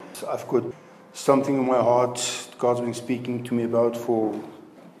I've got something in my heart God's been speaking to me about for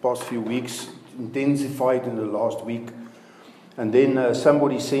the past few weeks, intensified in the last week. And then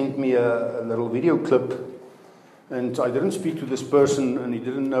somebody sent me a little video clip, and I didn't speak to this person, and he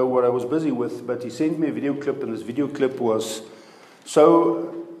didn't know what I was busy with, but he sent me a video clip, and this video clip was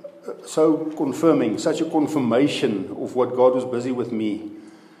so confirming, such a confirmation of what God was busy with me,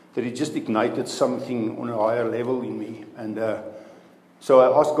 that it just ignited something on a higher level in me. And so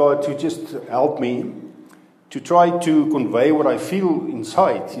I asked God to just help me to try to convey what I feel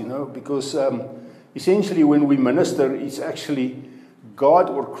inside, because essentially when we minister, it's actually God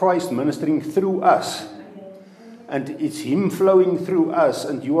or Christ ministering through us. And it's Him flowing through us,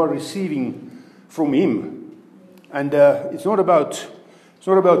 and you are receiving from Him. And it's not about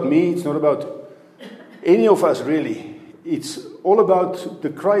me, it's not about any of us really. It's all about the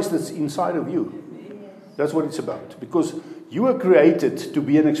Christ that's inside of you. That's what it's about. Because you are created to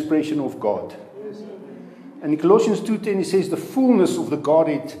be an expression of God. And in Colossians 2:10 it says, the fullness of the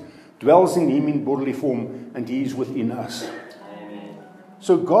Godhead dwells in Him in bodily form, and He is within us.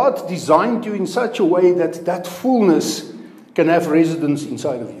 So God designed you in such a way that that fullness can have residence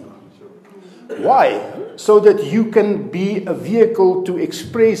inside of you. Why? So that you can be a vehicle to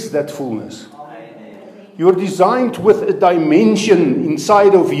express that fullness. You're designed with a dimension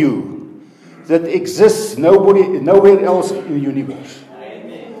inside of you that exists nowhere else in the universe.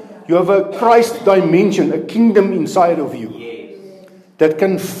 You have a Christ dimension, a kingdom inside of you that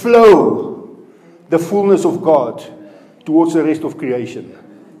can flow the fullness of God towards the rest of creation.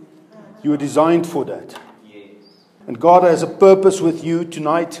 You are designed for that. And God has a purpose with you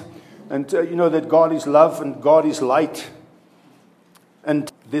tonight. And you know that God is love and God is light.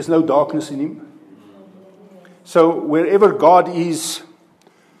 And there's no darkness in Him. So wherever God is,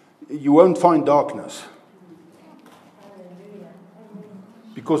 you won't find darkness.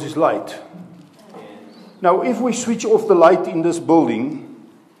 Because He's light. Now if we switch off the light in this building,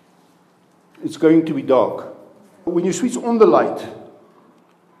 it's going to be dark. When you switch on the light,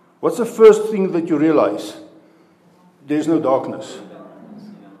 what's the first thing that you realize? There's no darkness.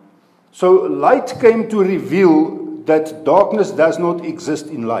 So light came to reveal that darkness does not exist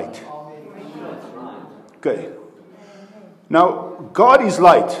in light. Okay. Now, God is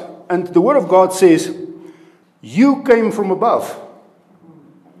light, and the Word of God says, you came from above.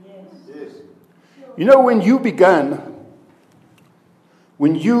 When you began,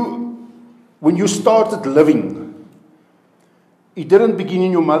 when you started living, it didn't begin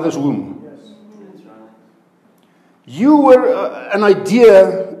in your mother's womb. You were an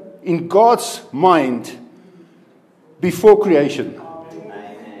idea in God's mind before creation.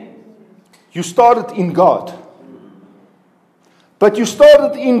 You started in God. But you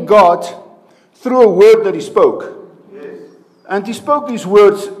started in God through a word that He spoke. And He spoke these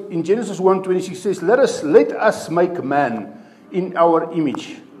words in Genesis 1:26 says, let us make man in our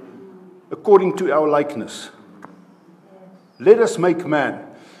image, according to our likeness. Let us make man.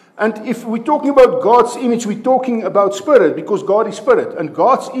 And if we're talking about God's image, we're talking about spirit, because God is spirit. And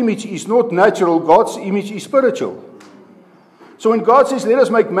God's image is not natural, God's image is spiritual. So when God says, let us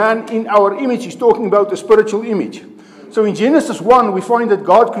make man in our image, He's talking about a spiritual image. So in Genesis 1, we find that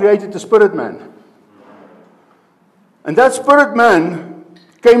God created the spirit man. And that spirit man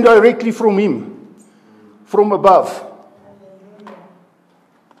came directly from Him, from above.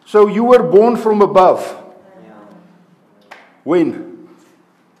 So you were born from above. When?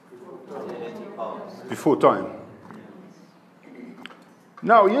 Before time.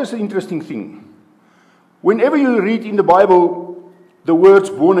 Now, here's the interesting thing. Whenever you read in the Bible the words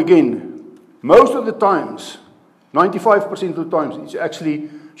born again, most of the times, 95% of the times, it actually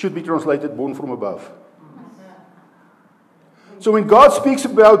should be translated born from above. So when God speaks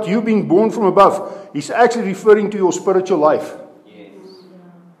about you being born from above, He's actually referring to your spiritual life.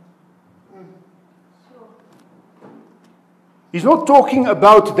 He's not talking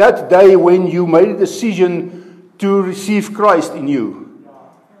about that day when you made a decision to receive Christ in you.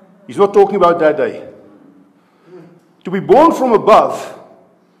 He's not talking about that day. To be born from above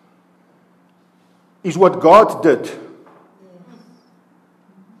is what God did.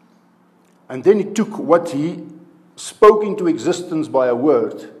 And then He took what He spoke into existence by a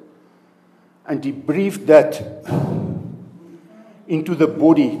word, and He breathed that into the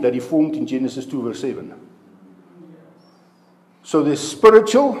body that He formed in Genesis 2 verse 7. So there's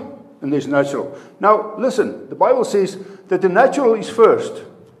spiritual and there's natural. Now listen, the Bible says that the natural is first,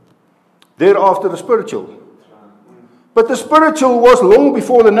 thereafter the spiritual. But the spiritual was long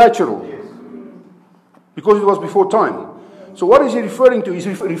before the natural, because it was before time. So what is He referring to? He's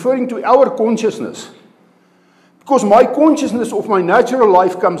referring to our consciousness. Because my consciousness of my natural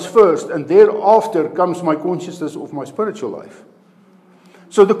life comes first, and thereafter comes my consciousness of my spiritual life.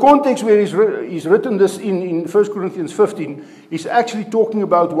 So the context where he's written this in 1 Corinthians 15 is actually talking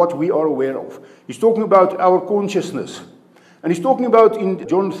about what we are aware of. He's talking about our consciousness. And he's talking about in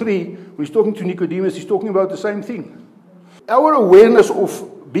John 3, when he's talking to Nicodemus, he's talking about the same thing. Our awareness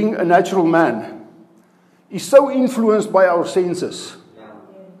of being a natural man is so influenced by our senses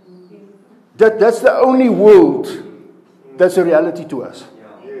that that's the only world that's a reality to us.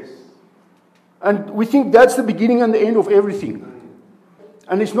 And we think that's the beginning and the end of everything.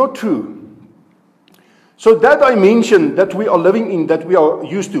 And it's not true. So that dimension that we are living in, that we are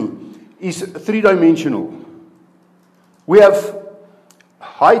used to, is three-dimensional. We have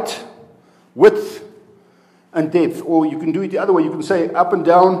height, width, and depth. Or you can do it the other way. You can say up and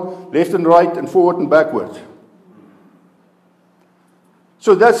down, left and right, and forward and backward.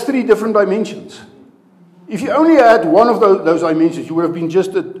 So that's three different dimensions. If you only had one of those dimensions, you would have been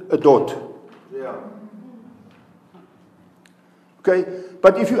just a dot. Yeah. Okay?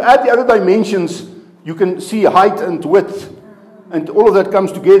 But if you add the other dimensions, you can see height and width, and all of that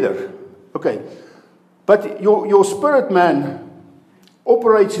comes together. Okay. But your spirit man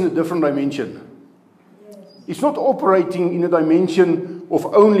operates in a different dimension. It's not operating in a dimension of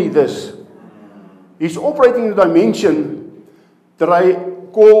only this. He's operating in a dimension that I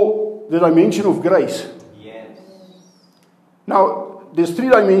call the dimension of grace. Yes. Now, there's three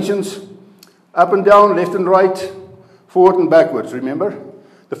dimensions, up and down, left and right, forward and backwards, remember?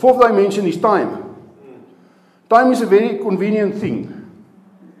 The fourth dimension is time. Time is a very convenient thing.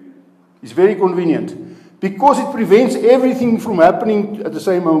 It's very convenient because it prevents everything from happening at the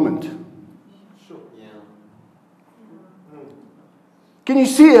same moment. Sure. Yeah. Can you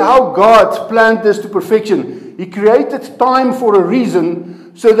see how God planned this to perfection? He created time for a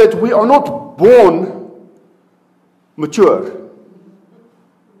reason so that we are not born mature.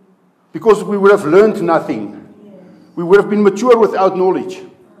 Because we would have learned nothing. We would have been mature without knowledge.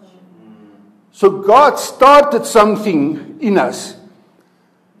 So God started something in us.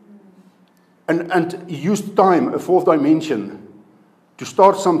 And He used time, a fourth dimension, to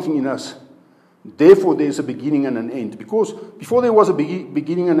start something in us. Therefore, there's a beginning and an end. Because before there was a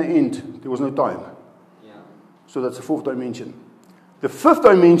beginning and an end, there was no time. Yeah. So that's the fourth dimension. The fifth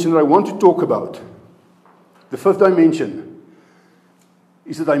dimension that I want to talk about, the fifth dimension,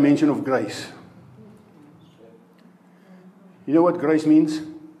 is the dimension of grace. You know what grace means?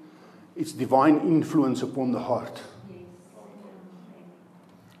 It's divine influence upon the heart.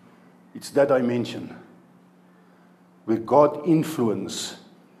 It's that dimension where God influences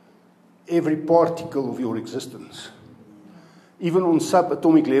every particle of your existence. Even on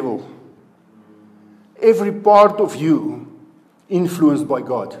subatomic level. Every part of you influenced by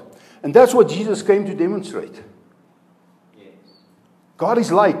God. And that's what Jesus came to demonstrate. Yes. God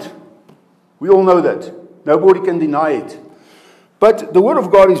is light. We all know that. Nobody can deny it. But the Word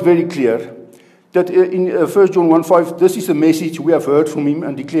of God is very clear that in 1 John 1:5, this is the message we have heard from Him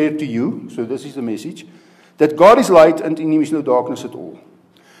and declared to you. So this is the message. That God is light and in Him is no darkness at all.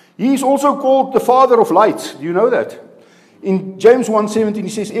 He is also called the Father of lights. Do you know that? In James 1:17, he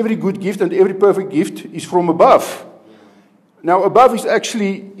says, every good gift and every perfect gift is from above. Now, above is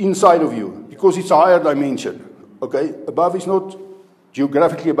actually inside of you because it's a higher dimension. Okay? Above is not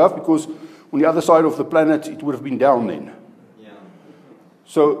geographically above because on the other side of the planet, it would have been down then.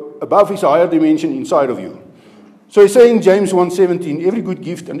 So above is a higher dimension inside of you. So he's saying, James 1:17, every good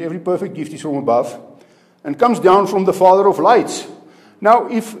gift and every perfect gift is from above and comes down from the Father of lights. Now,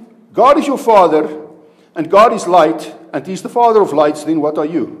 if God is your Father and God is light and He's the Father of lights, then what are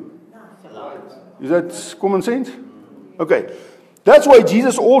you? Is that common sense? Okay. That's why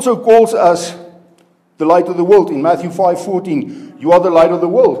Jesus also calls us the light of the world. In Matthew 5:14, you are the light of the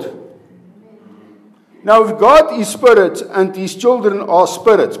world. Now, if God is spirit and His children are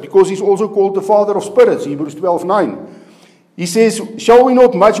spirits, because He's also called the Father of spirits, Hebrews 12:9, He says, shall we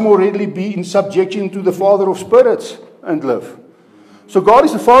not much more readily be in subjection to the Father of spirits and live? So God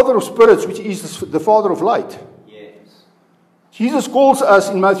is the Father of spirits, which is the Father of light. Yes. Jesus calls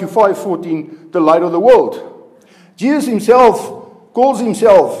us in Matthew 5:14 the light of the world. Jesus Himself calls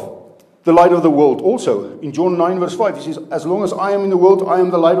Himself the light of the world also. In John 9:5, He says, as long as I am in the world, I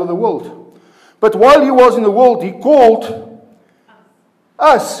am the light of the world. But while He was in the world, He called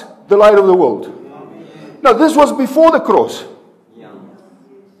us the light of the world. Now, this was before the cross.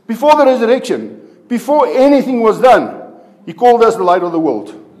 Before the resurrection. Before anything was done. He called us the light of the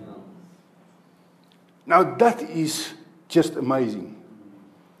world. Now, that is just amazing.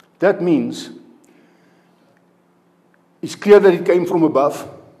 That means it's clear that it came from above.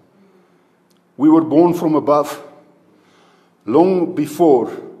 We were born from above. long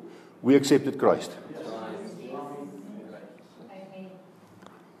before we accepted Christ.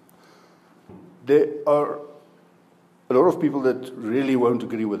 There are a lot of people that really won't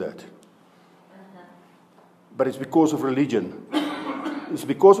agree with that. But it's because of religion. It's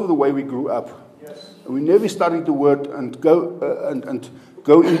because of the way we grew up. We never studied the Word and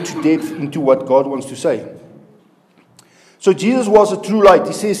go into depth into what God wants to say. So Jesus was a true light.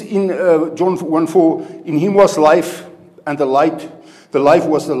 He says in John 1:4, in Him was life, and the life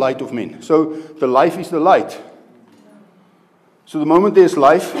was the light of men. So the life is the light. So the moment there's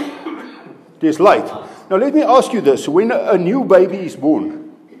life, there's light. Now let me ask you this. When a new baby is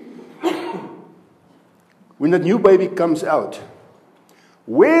born, when that new baby comes out,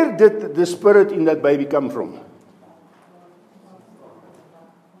 where did the spirit in that baby come from?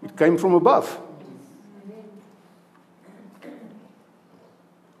 It came from above.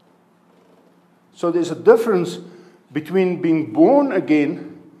 So there's a difference between being born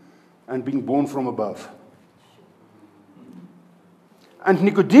again and being born from above. And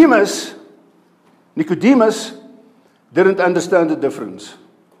Nicodemus didn't understand the difference.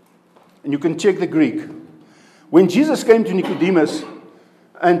 And you can check the Greek. When Jesus came to Nicodemus,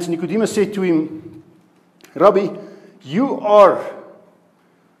 and Nicodemus said to him, Rabbi, you are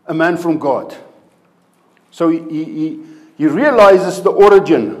a man from God. So he realizes the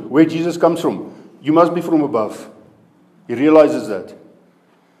origin where Jesus comes from. You must be from above. He realizes that.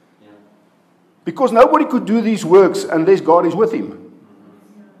 Because nobody could do these works unless God is with him.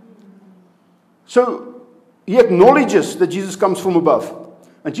 So he acknowledges that Jesus comes from above.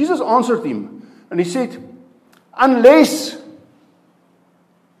 And Jesus answered him. And he said, unless,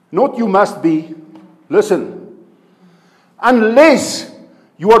 not you must be, listen, unless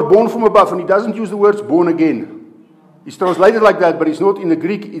you are born from above. And he doesn't use the words born again. It's translated like that, but it's not in the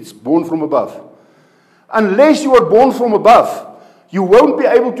Greek, it's born from above. Unless you are born from above, you won't be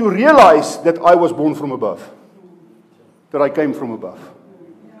able to realize that I was born from above, that I came from above.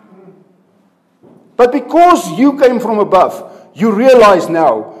 But because you came from above, you realize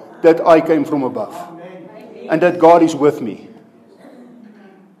now that I came from above and that God is with me.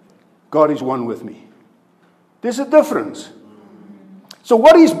 God is one with me. There's a difference. So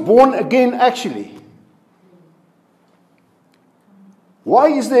what is born again actually? Why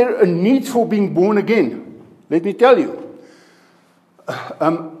is there a need for being born again? Let me tell you.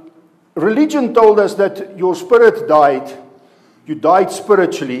 Religion told us that your spirit died. You died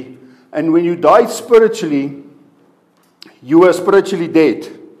spiritually. And when you died spiritually, you were spiritually dead.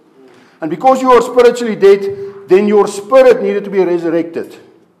 And because you are spiritually dead, then your spirit needed to be resurrected.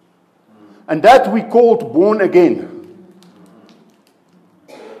 And that we called born again.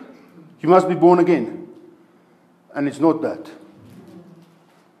 You must be born again. And it's not that.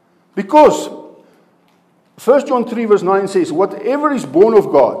 Because 1 John 3 verse 9 says, whatever is born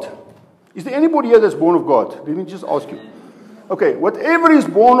of God. Is there anybody here that's born of God? Let me just ask you. Okay, whatever is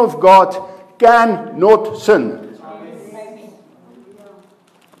born of God cannot sin.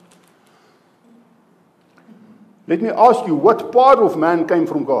 Let me ask you, what part of man came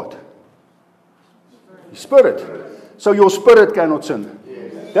from God? His spirit. So your spirit cannot sin.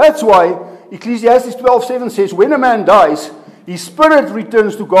 That's why Ecclesiastes 12:7 says, when a man dies, his spirit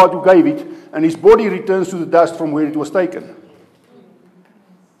returns to God who gave it, and his body returns to the dust from where it was taken.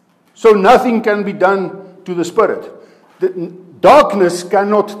 So nothing can be done to the spirit. The darkness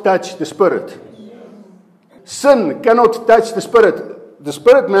cannot touch the spirit. Sin cannot touch the spirit. The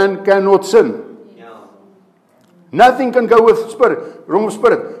spirit man cannot sin. Nothing can go with spirit, wrong with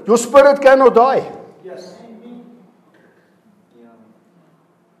spirit. Your spirit cannot die.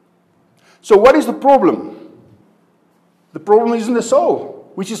 So what is the problem? The problem is in the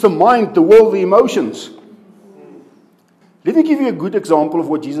soul, which is the mind, the will, the emotions. Let me give you a good example of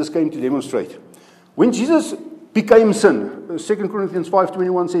what Jesus came to demonstrate. When Jesus became sin, 2 Corinthians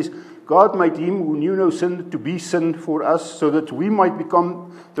 5:21 says, God made him who knew no sin to be sin for us, so that we might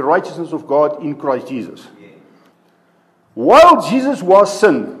become the righteousness of God in Christ Jesus. While Jesus was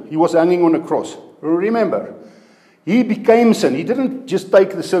sin, he was hanging on a cross. Remember, he became sin. He didn't just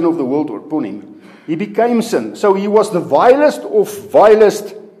take the sin of the world upon him. He became sin. So he was the vilest of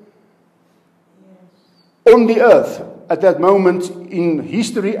vilest on the earth at that moment in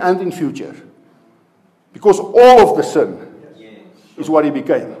history and in future. Because all of the sin is what he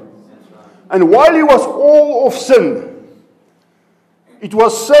became. And while he was all of sin, it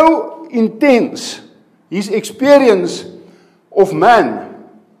was so intense, his experience of man,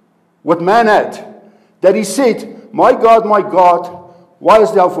 what man had, that he said, my God, why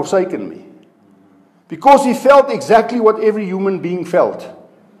hast thou forsaken me? Because he felt exactly what every human being felt,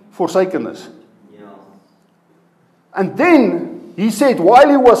 forsakenness. And then he said, while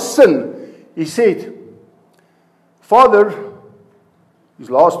he was sin, he said, Father, his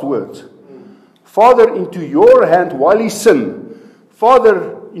last words, Father, into your hand, while he sinned,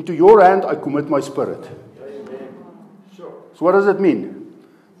 Father, into your hand I commit my spirit. So what does that mean?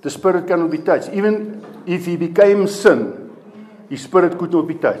 The spirit cannot be touched. Even if he became sin, his spirit could not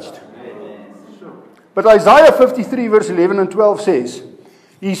be touched. But Isaiah 53 verse 11 and 12 says,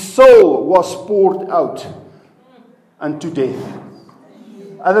 his soul was poured out unto death.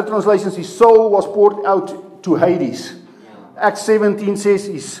 Other translations, his soul was poured out to Hades. Acts 17 says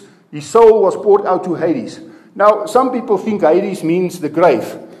his soul was poured out to Hades. Now, some people think Hades means the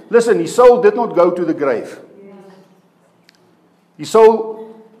grave. Listen, his soul did not go to the grave. His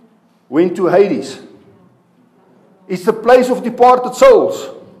soul went to Hades. It's the place of departed souls.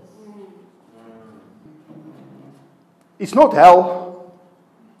 It's not hell.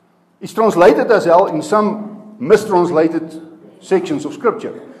 It's translated as hell in some mistranslated sections of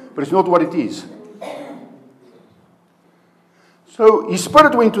Scripture, but it's not what it is. So his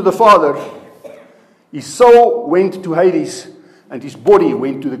spirit went to the Father, his soul went to Hades, and his body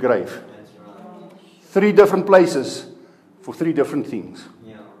went to the grave. 3 different places for 3 different things.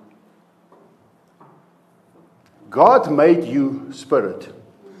 God made you spirit,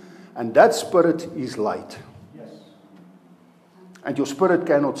 and that spirit is light. And your spirit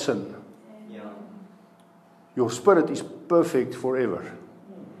cannot sin. Your spirit is perfect forever.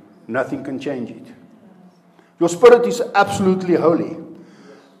 Nothing can change it. Your spirit is absolutely holy.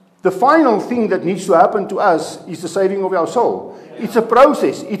 The final thing that needs to happen to us is the saving of our soul. It's a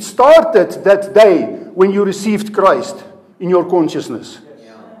process. It started that day when you received Christ in your consciousness.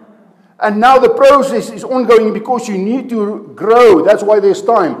 And now the process is ongoing because you need to grow. That's why there's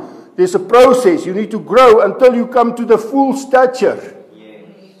time. There's a process. You need to grow until you come to the full stature.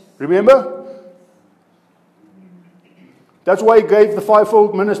 Remember? That's why he gave the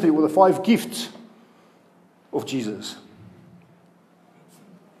 5-fold ministry, or the 5 gifts of Jesus.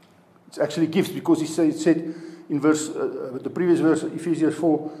 It's actually gifts, because he said in the previous verse, Ephesians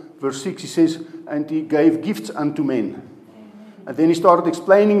 4, verse 6, he says, and he gave gifts unto men. And then he started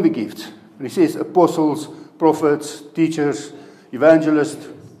explaining the gifts. And he says, apostles, prophets, teachers, evangelists.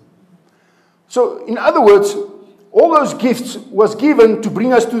 So, in other words, all those gifts was given to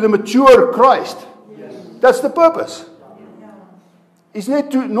bring us to the mature Christ. Yes. That's the purpose. It's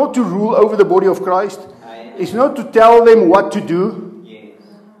not to rule over the body of Christ. It's not to tell them what to do. Yes.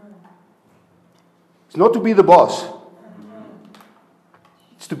 It's not to be the boss.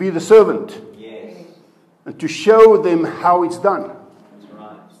 It's to be the servant. Yes. And to show them how it's done. That's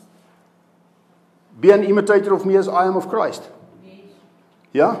right. Be an imitator of me as I am of Christ. Yes.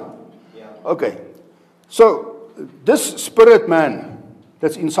 Yeah? Yeah? Okay. So, this spirit man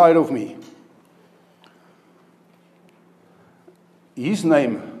that's inside of me, his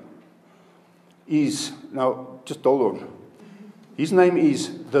name is, now just hold on. His name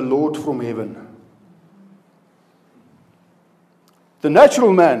is the Lord from heaven. The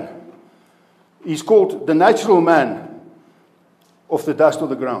natural man is called the natural man of the dust of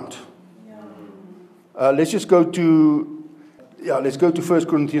the ground. Let's go to 1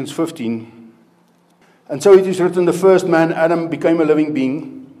 Corinthians 15. And so it is written, the first man, Adam, became a living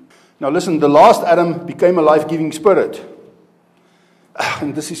being. Now listen, the last Adam became a life-giving spirit.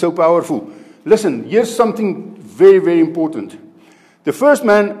 And this is so powerful. Listen, here's something very, very important. The first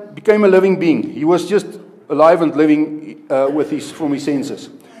man became a living being. He was just alive and living from his senses.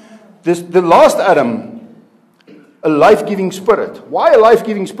 The last Adam, a life-giving spirit. Why a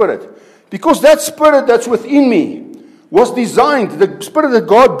life-giving spirit? Because that spirit that's within me was designed, the spirit that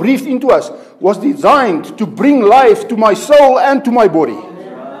God breathed into us, was designed to bring life to my soul and to my body.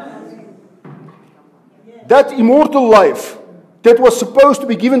 That immortal life that was supposed to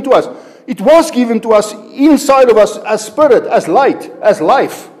be given to us, it was given to us inside of us as spirit, as light, as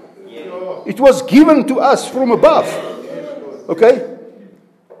life. It was given to us from above. Okay?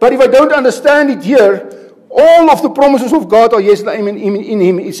 But if I don't understand it here, all of the promises of God are yes and amen in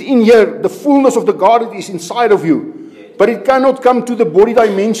Him. It's in here. The fullness of the Godhead is inside of you. But it cannot come to the body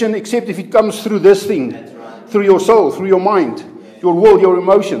dimension except if it comes through this thing. Through your soul, through your mind, your will, your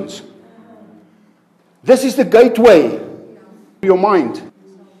emotions. This is the gateway to your mind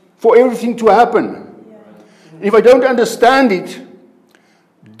for everything to happen. And if I don't understand it,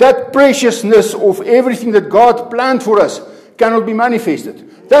 that preciousness of everything that God planned for us cannot be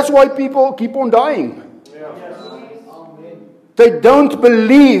manifested. That's why people keep on dying. They don't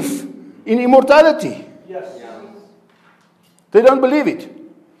believe in immortality. They don't believe it.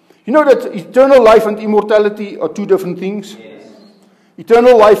 You know that eternal life and immortality are 2 different things?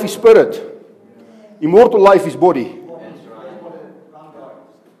 Eternal life is spirit. Immortal life is body.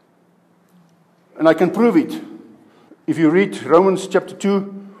 And I can prove it. If you read Romans chapter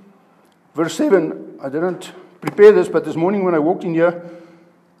 2, verse 7, I didn't prepare this, but this morning when I walked in here,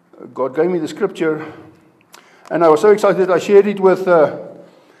 God gave me the scripture, and I was so excited I shared it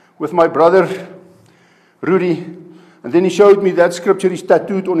with my brother, Rudy, and then he showed me that scripture is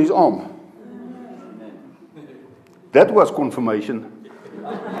tattooed on his arm. That was confirmation.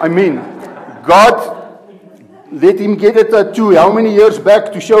 I mean, God let him get a tattoo how many years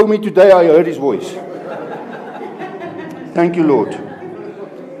back to show me today I heard his voice. Thank you, Lord.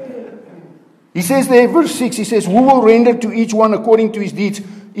 He says there, verse 6, he says, who will render to each one according to his deeds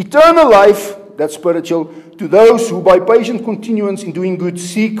eternal life, that's spiritual, to those who by patient continuance in doing good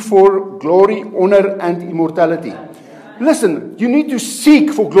seek for glory, honor, and immortality. Listen, you need to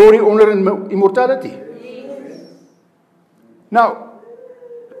seek for glory, honor, and immortality. Now,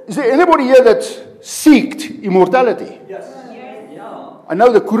 is there anybody here that seeked immortality? Yes. I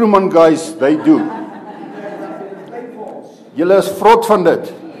know the Kuruman guys, they do. Julle is vrot van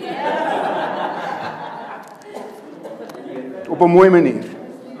dit. Op 'n mooi manier.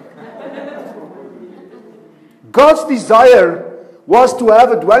 God's desire was to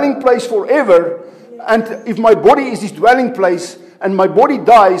have a dwelling place forever, and if my body is his dwelling place and my body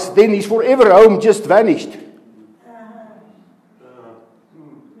dies, then his forever home just vanished.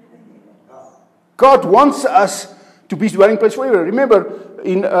 God wants us to be his dwelling place forever. Remember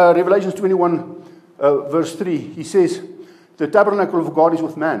in Revelation 21 verse 3, he says, the tabernacle of God is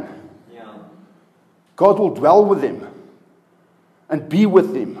with man. Yeah. God will dwell with them and be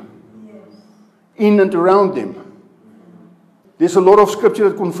with them, in and around them. There's a lot of scripture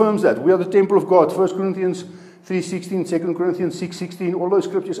that confirms that. We are the temple of God. 1 Corinthians 3:16, 2 Corinthians 6:16, all those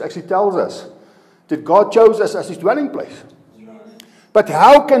scriptures actually tells us that God chose us as his dwelling place. But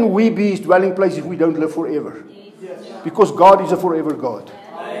how can we be his dwelling place if we don't live forever? Because God is a forever God.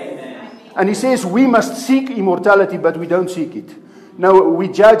 And he says we must seek immortality, but we don't seek it. No, we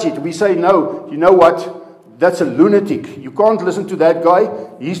judge it. We say, no, you know what? That's a lunatic. You can't listen to that guy.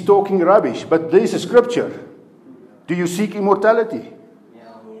 He's talking rubbish. But there's a scripture. Do you seek immortality?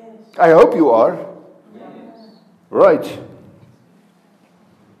 I hope you are. Right.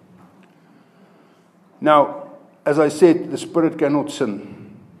 Now, as I said, the spirit cannot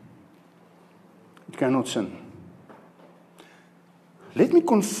sin. It cannot sin. Let me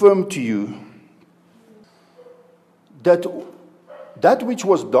confirm to you that that which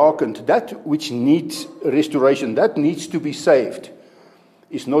was darkened, that which needs restoration, that needs to be saved,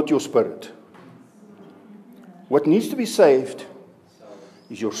 is not your spirit. What needs to be saved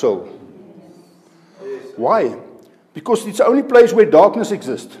is your soul. Why? Because it's the only place where darkness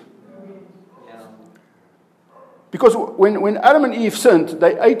exists. Because when Adam and Eve sinned,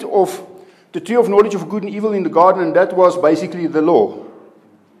 they ate of the tree of knowledge of good and evil in the garden, and that was basically the law.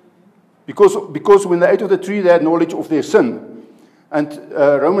 Because when they ate of the tree, they had knowledge of their sin. And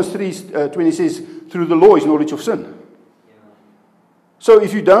Romans 3:20 says, through the law is knowledge of sin. So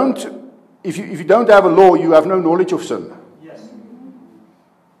if you don't have a law, you have no knowledge of sin.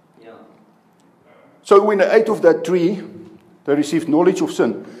 So when they ate of that tree, they received knowledge of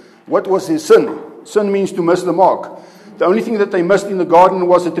sin. What was their sin? Sin means to miss the mark. The only thing that they missed in the garden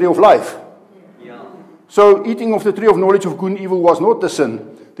was the tree of life. So eating of the tree of knowledge of good and evil was not the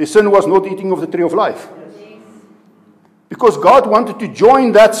sin. The sin was not eating of the tree of life. Because God wanted to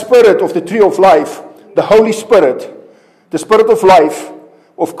join that spirit of the tree of life, the Holy Spirit, the spirit of life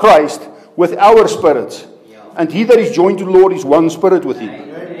of Christ, with our spirits. And he that is joined to the Lord is one spirit with him.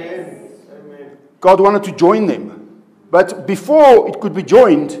 God wanted to join them. But before it could be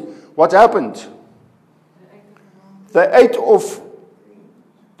joined, what happened? They ate of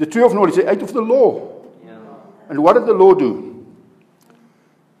the tree of knowledge. They ate of the law. And what did the law do?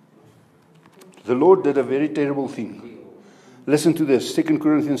 The Lord did a very terrible thing. Listen to this. 2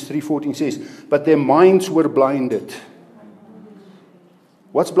 Corinthians 3:14 says, but their minds were blinded.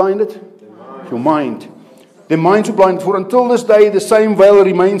 What's blinded? Your mind. Their minds were blinded. For until this day, the same veil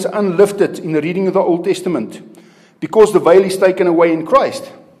remains unlifted in the reading of the Old Testament, because the veil is taken away in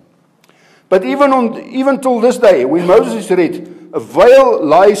Christ. But even till this day, when Moses is read, a veil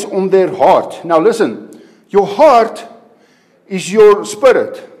lies on their heart. Now listen, your heart is your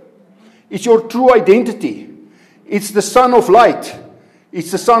spirit. It's your true identity. It's the son of light.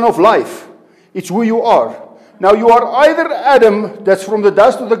 It's the son of life. It's who you are. Now you are either Adam, that's from the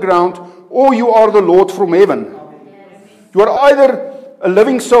dust of the ground, or you are the Lord from heaven. You are either a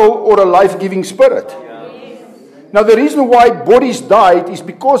living soul or a life-giving spirit. Now the reason why bodies died is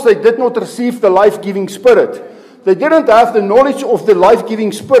because they did not receive the life-giving spirit. They didn't have the knowledge of the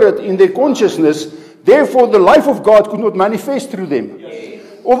life-giving spirit in their consciousness. Therefore the life of God could not manifest through them.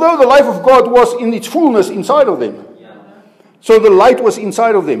 although the life of God was in its fullness inside of them. So the light was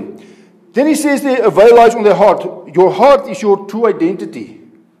inside of them. Then he says there, a veil lies on their heart. Your heart is your true identity.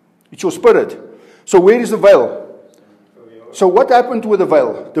 It's your spirit. So where is the veil? So what happened with the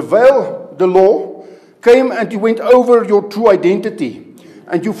veil? The veil, the law, came and it went over your true identity.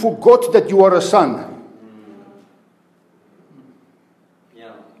 And you forgot that you are a son.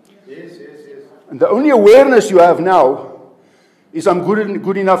 Yeah. Yes. And the only awareness you have now is I'm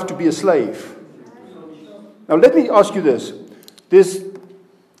good enough to be a slave. Now let me ask you this. There's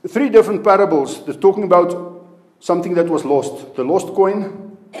 3 different parables that's talking about something that was lost. The lost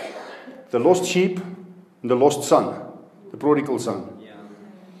coin, the lost sheep, and the lost son, the prodigal son. Yeah.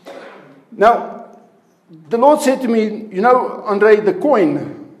 Now, the Lord said to me, you know, Andre, the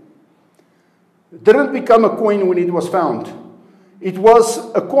coin didn't become a coin when it was found. It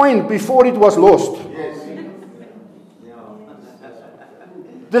was a coin before it was lost. Yes.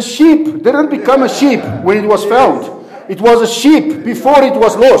 The sheep didn't become a sheep when it was found. It was a sheep before it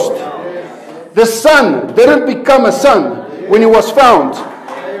was lost. The son didn't become a son when he was found.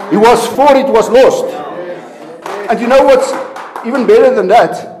 He was before it was lost. And you know what's even better than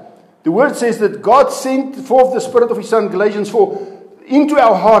that? The word says that God sent forth the Spirit of His Son, Galatians 4, into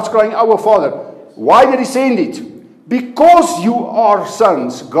our hearts, crying, Our Father. Why did He send it? Because you are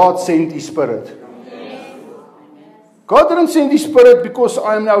sons, God sent His Spirit. God didn't send His Spirit because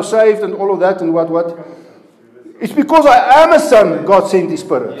I am now saved and all of that and what. It's because I am a son, God sent His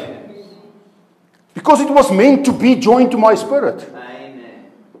Spirit. Because it was meant to be joined to my spirit.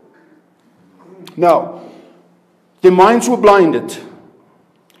 Amen. Now, their minds were blinded.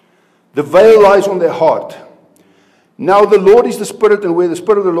 The veil lies on their heart. Now the Lord is the Spirit, and where the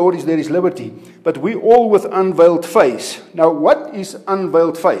Spirit of the Lord is, there is liberty. But we all with unveiled face. Now, what is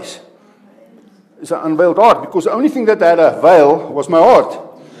unveiled face? It's an unveiled heart, because the only thing that had a veil was my heart.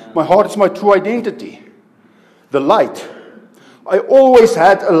 My heart is my true identity. The light. I always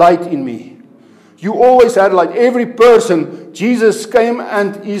had a light in me. You always had light. Every person, Jesus came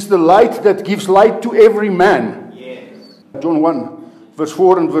and is the light that gives light to every man. Yes. John 1, verse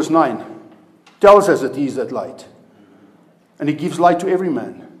 4 and verse 9 tells us that He is that light. And He gives light to every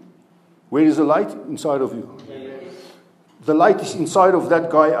man. Where is the light? Inside of you. Yes. The light is inside of that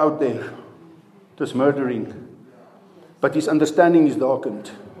guy out there that's murdering. But his understanding is darkened.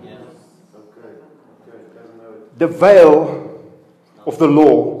 Yes. The veil of the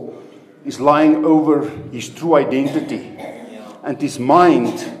law is lying over his true identity. And his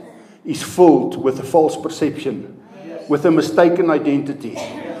mind is filled with a false perception, with a mistaken identity.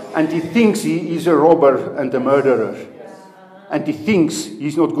 And he thinks he is a robber and a murderer. And he thinks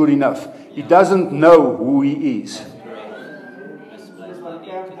he's not good enough. He doesn't know who he is.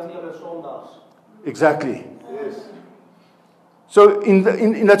 Exactly. So in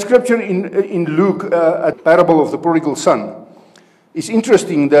that scripture in Luke, a parable of the prodigal son, it's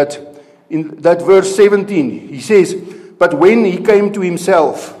interesting that in that verse 17, he says, but when he came to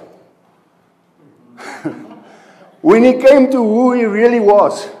himself, when he came to who he really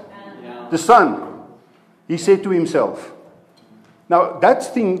was, the son, he said to himself. Now, that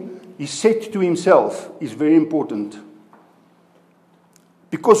thing he said to himself is very important.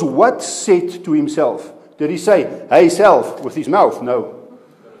 Because what said to himself? Did he say, hey, self, with his mouth? No.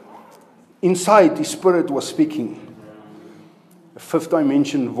 Inside, his spirit was speaking. A 5th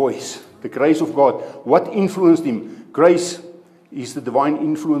dimension voice. The grace of God. What influenced him? Grace is the divine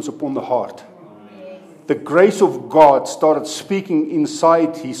influence upon the heart. The grace of God started speaking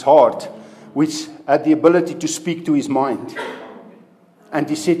inside his heart, which had the ability to speak to his mind. And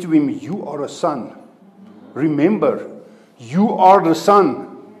he said to him, you are a son. Remember, you are the son.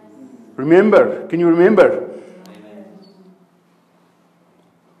 Remember, can you remember?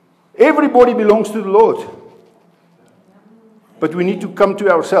 Everybody belongs to the Lord. But we need to come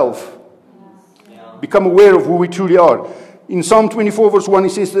to ourselves. Become aware of who we truly are. In Psalm 24 verse 1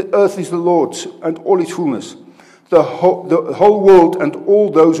 it says, the earth is the Lord's and all its fullness. The whole world and all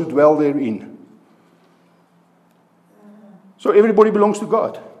those who dwell therein. So everybody belongs to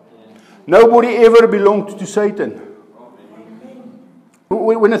God. Nobody ever belonged to Satan.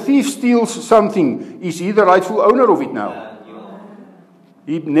 When a thief steals something, is he the rightful owner of it now?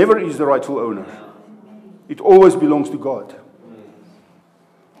 He never is the rightful owner. It always belongs to God.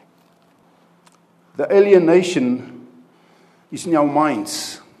 The alienation is in our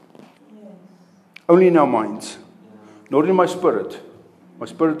minds. Only in our minds. Not in my spirit. My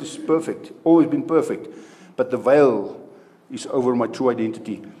spirit is perfect. Always been perfect. But the veil is over my true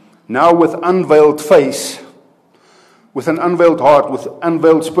identity. Now with unveiled face, with an unveiled heart, with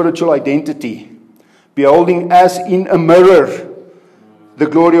unveiled spiritual identity, beholding as in a mirror the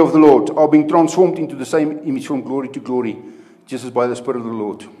glory of the Lord, are being transformed into the same image from glory to glory, just as by the Spirit of the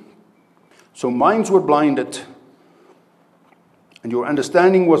Lord. So minds were blinded, and your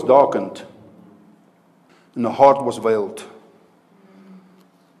understanding was darkened, and the heart was veiled.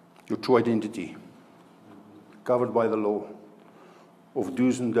 Your true identity, covered by the law of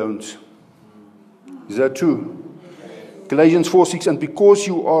do's and don'ts. Is that true? Galatians 4:6, and because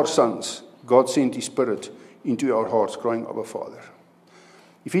you are sons, God sent His Spirit into our hearts, crying, Abba, Father.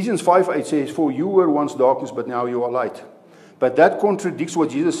 Ephesians 5:8 says, for you were once darkness, but now you are light. But that contradicts what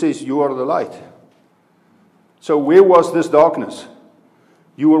Jesus says, you are the light. So where was this darkness?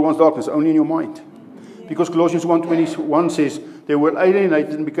 You were once darkness, only in your mind. Because Colossians 1:21 says, they were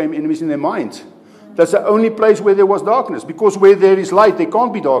alienated and became enemies in their minds. That's the only place where there was darkness. Because where there is light, there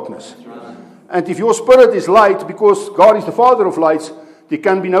can't be darkness. And if your spirit is light, because God is the Father of lights, there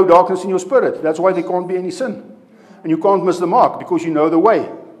can be no darkness in your spirit. That's why there can't be any sin. And you can't miss the mark, because you know the way.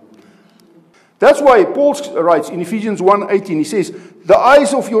 That's why Paul writes in Ephesians 1:18, he says, the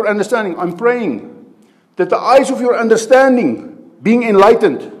eyes of your understanding, I'm praying that the eyes of your understanding being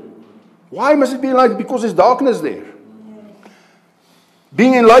enlightened. Why must it be enlightened? Because there's darkness there.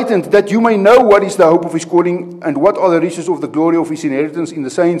 Being enlightened, that you may know what is the hope of His calling, and what are the riches of the glory of His inheritance in the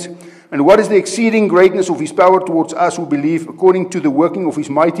saints, and what is the exceeding greatness of His power towards us who believe, according to the working of His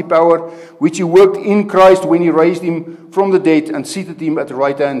mighty power, which He worked in Christ when He raised Him from the dead and seated Him at the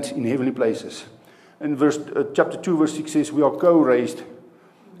right hand in heavenly places. And chapter 2, verse 6 says, we are co-raised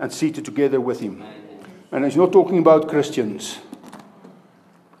and seated together with Him. And it's not talking about Christians.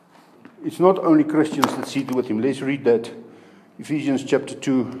 It's not only Christians that seated with Him. Let's read that. Ephesians chapter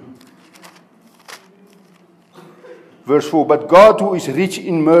 2, verse 4. But God, who is rich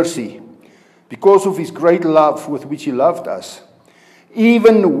in mercy, because of His great love with which He loved us,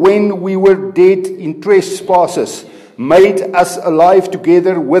 even when we were dead in trespasses, made us alive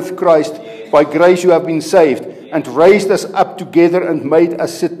together with Christ. By grace you have been saved, and raised us up together and made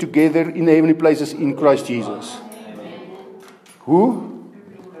us sit together in the heavenly places in Christ Jesus. Who?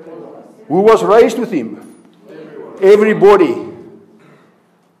 Who was raised with Him? Everybody.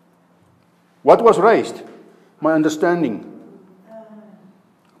 What was raised? My understanding.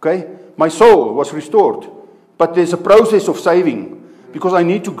 Okay? My soul was restored. But there's a process of saving. Because I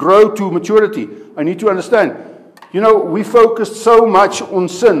need to grow to maturity. I need to understand. You know, we focused so much on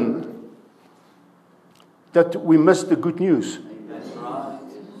sin that we missed the good news.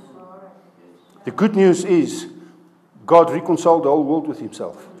 The good news is God reconciled the whole world with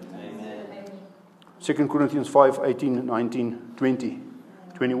Himself. 2 Corinthians 5:18, 19, 20,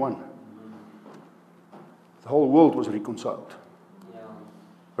 21. The whole world was reconciled.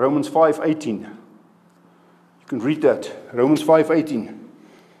 Romans 5:18. You can read that. Romans 5:18.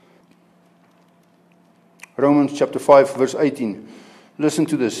 Romans chapter 5, verse 18. Listen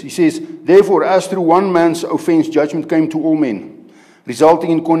to this. He says, therefore, as through one man's offense judgment came to all men,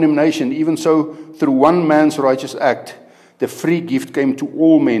 resulting in condemnation, even so through one man's righteous act, the free gift came to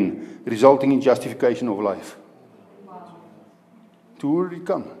all men, resulting in justification of life. Wow. To who did it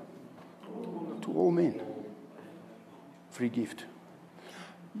come? To all men. Free gift.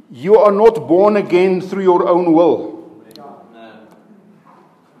 You are not born again through your own will.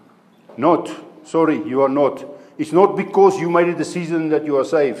 Not. Sorry, you are not. It's not because you made a decision that you are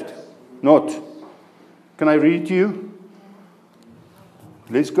saved. Not. Can I read it to you?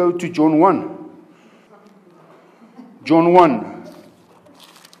 Let's go to John 1. John 1.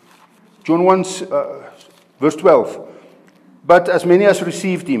 John 1, verse 12. But as many as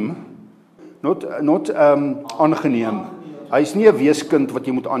received Him, not aangeneem. Hy is nie 'n weeskind wat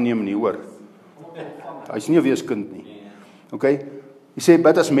jy moet aanneem nie, hoor. Hy is nie 'n weeskind nie. Okay? He said,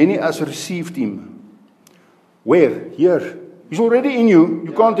 but as many as received Him. Where? Here. He's already in you.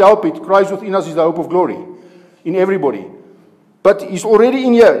 You can't help it. Christ within us is the hope of glory. In everybody. But He's already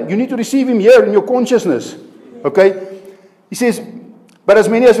in here. You need to receive Him here in your consciousness. Okay? He says, but as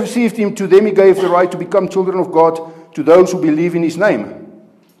many as received Him, to them He gave the right to become children of God, to those who believe in His name.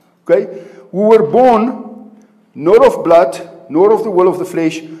 Okay? Who were born not of blood, nor of the will of the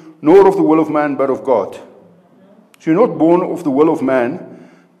flesh, nor of the will of man, but of God. So you're not born of the will of man,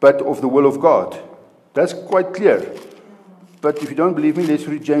 but of the will of God. That's quite clear. But if you don't believe me, let's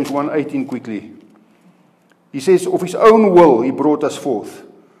read James 1:18 quickly. He says, of His own will He brought us forth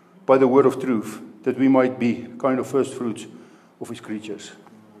by the word of truth, that we might be kind of first fruits of His creatures.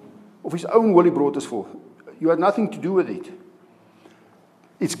 Of His own will He brought us forth. You had nothing to do with it.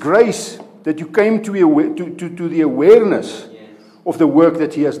 It's grace that you came to the awareness of the work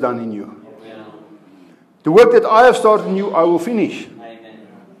that He has done in you. The work that I have started in you, I will finish.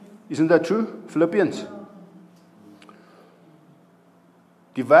 Isn't that true? Philippians.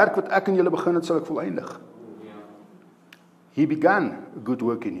 Die werk wat ek in julle begin het, sal ek voleindig. He began a good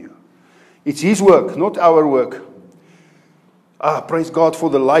work in you. It's His work, not our work. Praise God for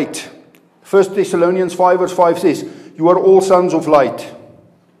the light. 1 Thessalonians 5 verse 5 says, you are all sons of light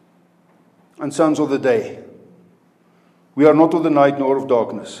and sons of the day. We are not of the night nor of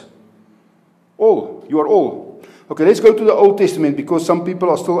darkness. All. You are all. Okay, let's go to the Old Testament because some people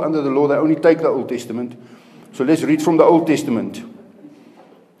are still under the law. They only take the Old Testament. So let's read from the Old Testament.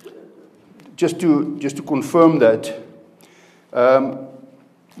 Just to confirm that.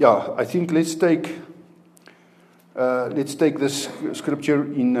 I think let's take this scripture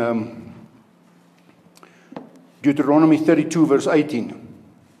in Deuteronomy 32 verse 18.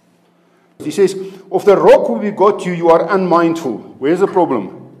 He says, of the rock who begot you, you are unmindful. Where's the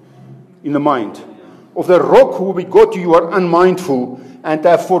problem? In the mind. Of the rock who begot you, you are unmindful and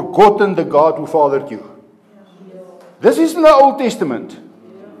have forgotten the God who fathered you. This is in the Old Testament.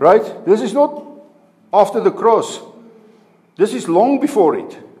 Right? This is not after the cross. This is long before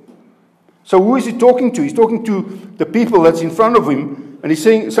it. So who is he talking to? He's talking to the people that's in front of him. And he's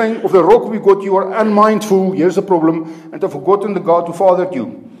saying, of the rock we got, you are unmindful. Here's the problem. And have forgotten the God who fathered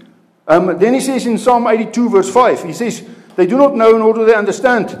you. Then he says in Psalm 82 verse 5. He says, they do not know nor do they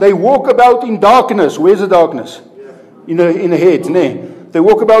understand. They walk about in darkness. Where's the darkness? In the head. They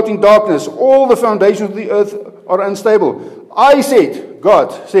walk about in darkness. All the foundations of the earth are unstable.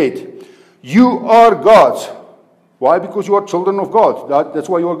 God said, you are gods. Why? Because you are children of God. That's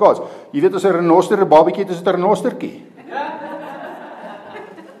why you are gods. Jy weet as 'n renoster 'n babatjie het, is dit 'n renostertjie.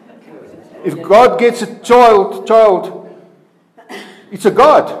 If God gets a child, it's a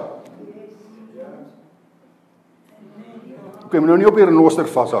God. Okay, maar nou nie op die renoster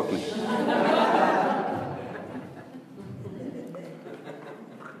vashak nie.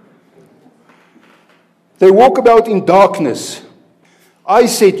 They walk about in darkness. I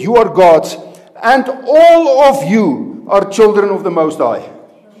said, you are gods, and all of you are children of the Most High.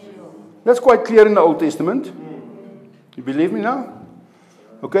 That's quite clear in the Old Testament. You believe me now?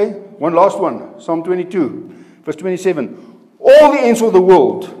 Okay, one last one. Psalm 22, verse 27. All the ends of the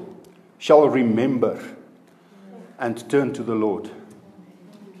world shall remember and turn to the Lord.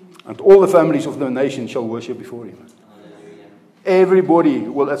 And all the families of the nation shall worship before Him. Everybody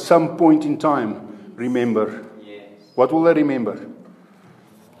will at some point in time remember. What will they remember?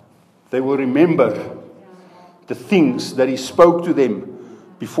 They will remember the things that He spoke to them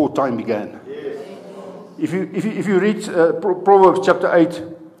before time began. If you read Proverbs chapter 8,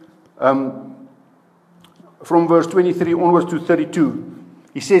 from verse 23 onwards to 32,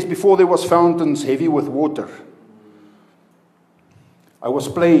 he says, before there was fountains heavy with water, I was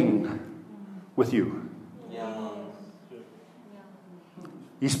playing with you.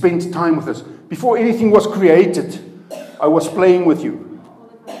 He spent time with us. Before anything was created, I was playing with you.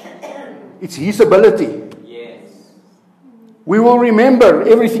 It's His ability. Yes. We will remember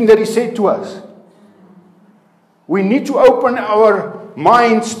everything that He said to us. We need to open our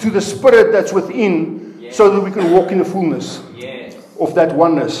minds to the Spirit that's within, yes, so that we can walk in the fullness, yes, of that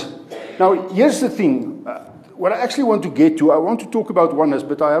oneness. Now, here's the thing. What I actually want to get to, I want to talk about oneness,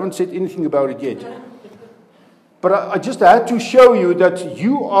 but I haven't said anything about it yet. But I just had to show you that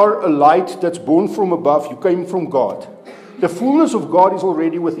you are a light that's born from above. You came from God. The fullness of God is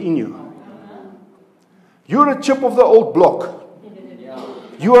already within you. You're a chip of the old block.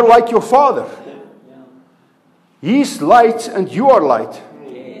 You are like your Father. He's light and you are light.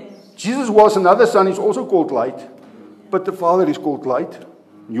 Jesus was another son. He's also called light. But the Father is called light.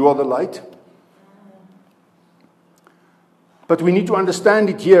 You are the light. But we need to understand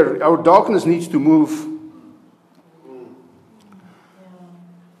it here. Our darkness needs to move.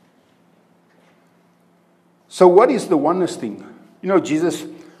 So what is the oneness thing? You know, Jesus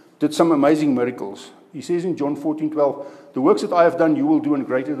did some amazing miracles. He says in John 14:12, the works that I have done, you will do, and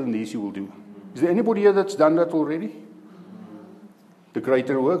greater than these you will do. Is there anybody here that's done that already? The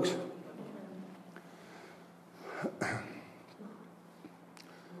greater works?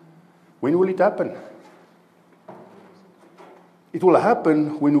 When will it happen? It will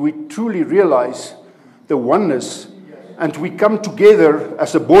happen when we truly realize the oneness and we come together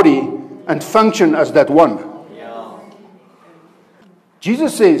as a body and function as that one.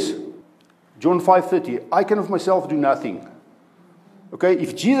 Jesus says, John 5:30, I can of myself do nothing. Okay,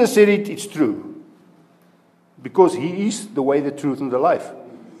 if Jesus said it, it's true. Because He is the way, the truth, and the life.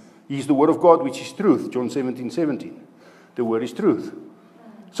 He is the Word of God, which is truth. John 17:17. The Word is truth.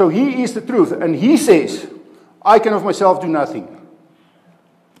 So He is the truth. And He says, I can of myself do nothing.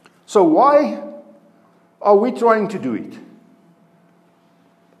 So why are we trying to do it?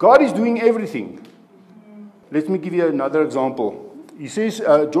 God is doing everything. Let me give you another example. He says,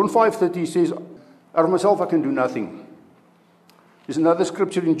 John 5:30, he says, out of myself I can do nothing. There's another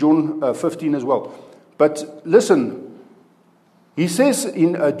scripture in John 15 as well. But listen, he says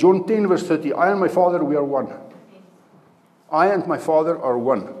in John 10 verse 30, I and my Father, we are one. I and my Father are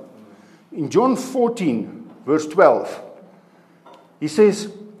one. In John 14 verse 12, he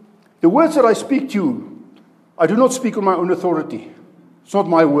says, the words that I speak to you, I do not speak on my own authority. It's not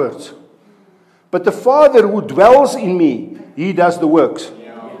my words. But the Father who dwells in me, He does the works.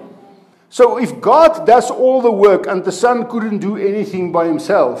 So if God does all the work and the Son couldn't do anything by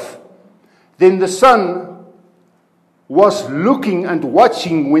Himself, then the Son was looking and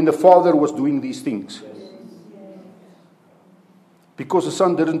watching when the Father was doing these things. Because the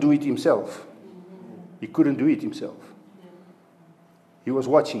Son didn't do it Himself. He couldn't do it Himself. He was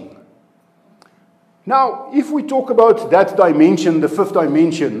watching. Now, if we talk about that dimension, the fifth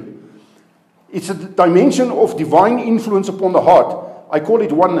dimension, it's a dimension of divine influence upon the heart. I call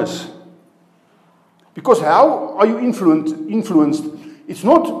it oneness. Because how are you influenced? It's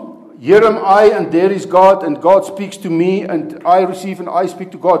not, here am I and there is God and God speaks to me and I receive and I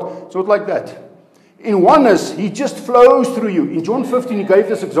speak to God. It's not like that. In oneness, He just flows through you. In John 15, He gave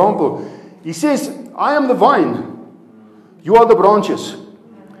this example. He says, I am the vine. You are the branches.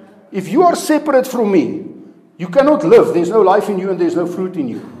 If you are separate from me, you cannot live. There's no life in you and there's no fruit in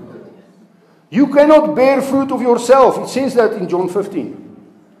you. You cannot bear fruit of yourself. It says that in John 15.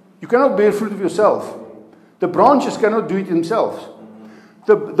 You cannot bear fruit of yourself. The branches cannot do it themselves.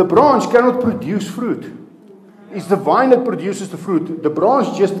 The branch cannot produce fruit. It's the vine that produces the fruit. The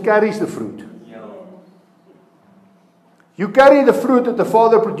branch just carries the fruit. You carry the fruit that the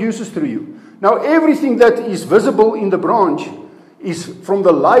Father produces through you. Now everything that is visible in the branch is from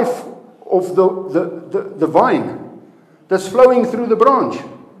the life of the vine that's flowing through the branch.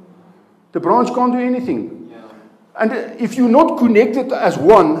 The branch can't do anything. And if you're not connected as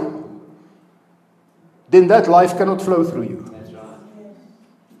one, then that life cannot flow through you. That's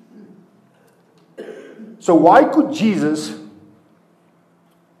right. So why could Jesus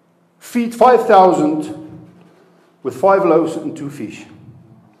feed 5,000 with 5 loaves and 2 fish?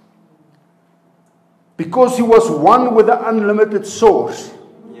 Because He was one with the unlimited source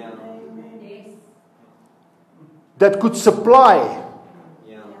that could supply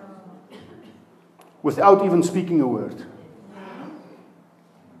without even speaking a word.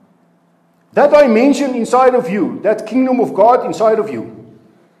 That dimension inside of you, that kingdom of God inside of you,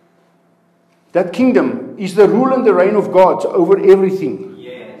 that kingdom is the rule and the reign of God over everything.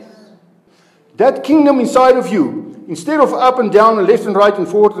 Yes. That kingdom inside of you, instead of up and down and left and right and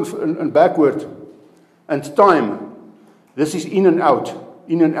forward and backward and time, this is in and out,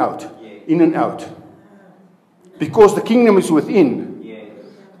 in and out, in and out. Because the kingdom is within,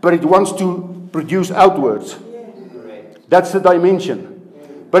 but it wants to produce outwards. That's the dimension.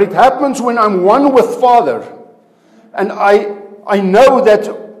 But it happens when I'm one with Father. And I know that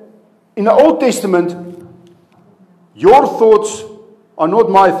in the Old Testament, your thoughts are not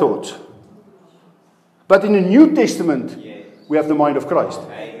my thoughts. But in the New Testament, we have the mind of Christ.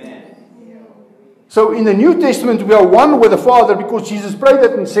 Amen. So in the New Testament, we are one with the Father because Jesus prayed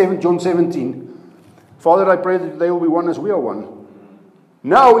that in John 17. Father, I pray that they will be one as we are one.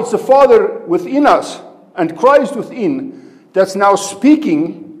 Now it's the Father within us and Christ within that's now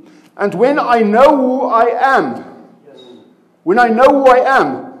speaking. And when I know who I am,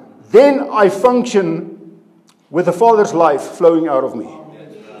 then I function with the Father's life flowing out of me.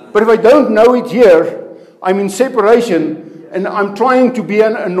 But if I don't know it here, I'm in separation and I'm trying to be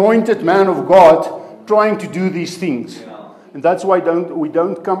an anointed man of God, trying to do these things. And that's why we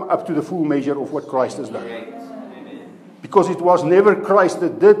don't come up to the full measure of what Christ has done. Because it was never Christ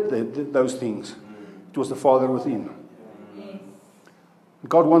that did those things. It was the Father within.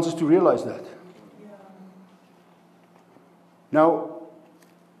 God wants us to realize that. Now,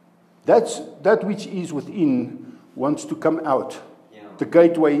 that which is within wants to come out. The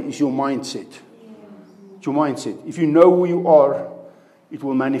gateway is your mindset. It's your mindset. If you know who you are, it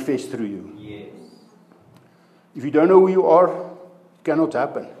will manifest through you. If you don't know who you are, it cannot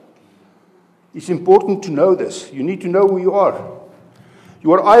happen. It's important to know this. You need to know who you are.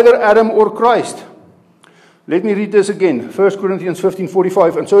 You are either Adam or Christ. Let me read this again. 1 Corinthians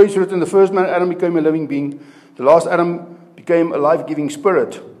 15:45. And so it's written, the first man, Adam, became a living being. The last Adam became a life-giving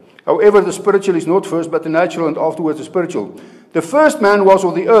spirit. However, the spiritual is not first, but the natural, and afterwards the spiritual. The first man was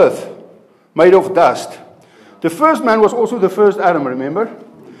of the earth, made of dust. The first man was also the first Adam, remember?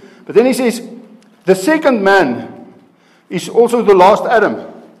 But then he says, the second man is also the last Adam.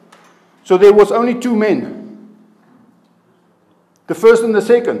 So there was only 2 men. The first and the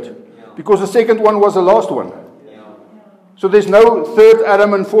second. Because the second one was the last one. So there's no third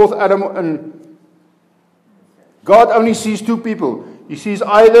Adam and fourth Adam. And God only sees two people. He sees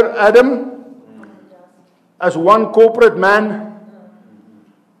either Adam as one corporate man,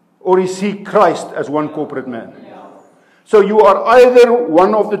 or he sees Christ as one corporate man. So you are either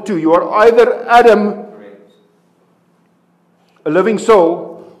one of the two. You are either Adam, a living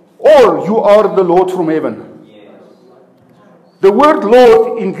soul, or you are the Lord from heaven. The word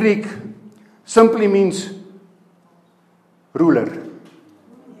Lord in Greek simply means ruler.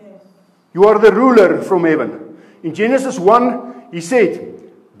 You are the ruler from heaven. In Genesis 1, he said,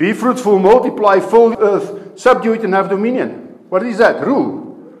 be fruitful, multiply, fill the earth, subdue it, and have dominion. What is that?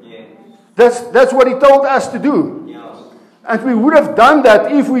 Rule. That's what he told us to do. And we would have done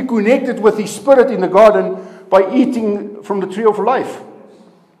that if we connected with his spirit in the garden by eating from the tree of life.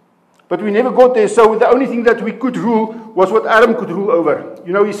 But we never got there, so the only thing that we could rule was what Adam could rule over.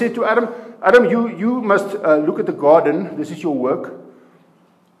 You know, he said to Adam, Adam, you must look at the garden. This is your work.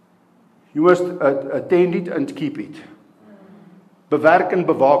 You must attend it and keep it. Bewerk en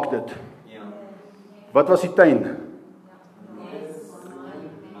bewaak dit. Wat was die tuin?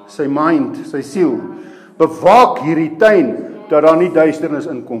 Sy mind, sy siel. Bewaak hierdie tuin, dat daar nie duisternis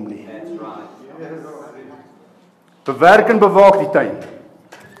inkom nie. Bewerk en bewaak die tuin.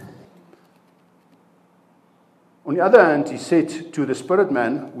 On the other hand, he said to the spirit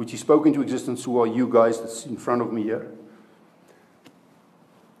man, which he spoke into existence, who are you guys that's in front of me here.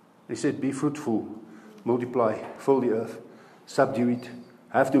 He said, be fruitful, multiply, fill the earth, subdue it,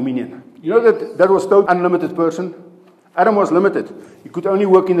 have dominion. You know that was told unlimited person? Adam was limited. He could only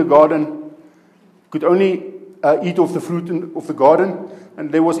work in the garden, could only eat of the fruit of the garden,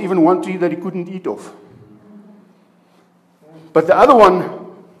 and there was even one tree that he couldn't eat of. But the other one,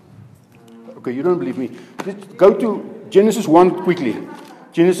 okay, you don't believe me. Go to Genesis 1 quickly.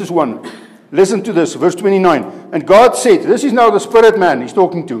 Genesis 1. Listen to this, verse 29. And God said, this is now the spirit man he's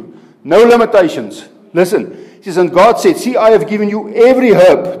talking to. No limitations. Listen. He says, and God said, see, I have given you every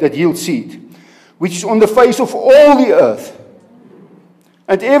herb that yields seed, which is on the face of all the earth.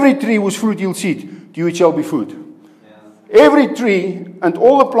 And every tree whose fruit yields seed, to you it shall be food. Every tree and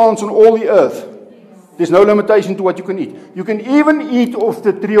all the plants on all the earth. There's no limitation to what you can eat. You can even eat of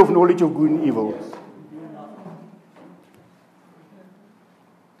the tree of knowledge of good and evil.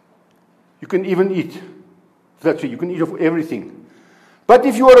 You can even eat of that tree. You can eat of everything. But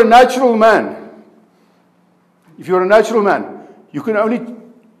if you are a natural man, you can only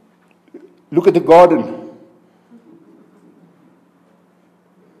look at the garden.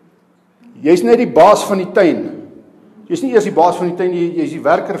 Jy's net die baas van die tuin. Jy's nie eers die baas van die tuin, jy's die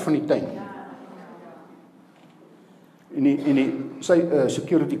werker van die tuin. En sy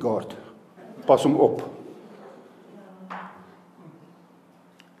security guard. Pas hom op.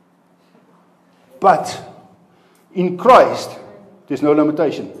 But in Christ, there's no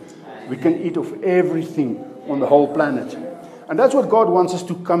limitation. We can eat of everything on the whole planet. And that's what God wants us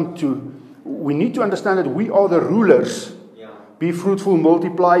to come to. We need to understand that we are the rulers. Be fruitful,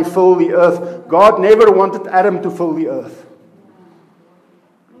 multiply, fill the earth. God never wanted Adam to fill the earth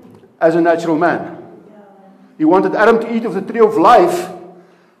as a natural man. He wanted Adam to eat of the tree of life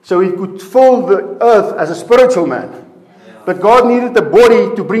so he could fill the earth as a spiritual man. But God needed a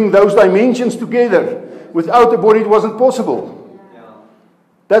body to bring those dimensions together. Without the body, it wasn't possible.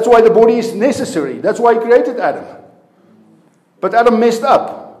 That's why the body is necessary. That's why He created Adam. But Adam messed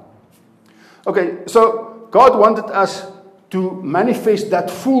up. Okay, so God wanted us to manifest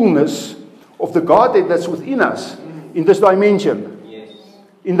that fullness of the Godhead that's within us in this dimension,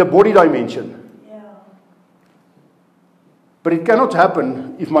 in the body dimension. But it cannot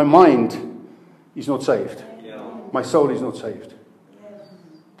happen if my mind is not saved. My soul is not saved.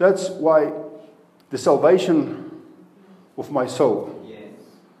 That's why the salvation of my soul,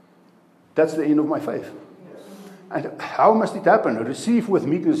 that's the end of my faith. And how must it happen? Receive with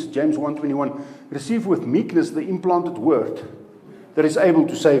meekness, James 1:21. Receive with meekness the implanted word that is able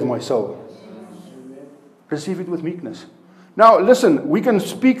to save my soul. Receive it with meekness. Now listen, we can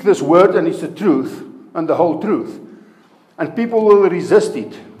speak this word and it's the truth and the whole truth. And people will resist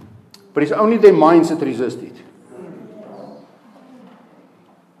it. But it's only their minds that resist it.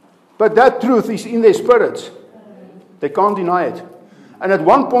 But that truth is in their spirits. They can't deny it. And at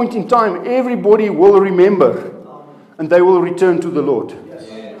one point in time, everybody will remember. And they will return to the Lord.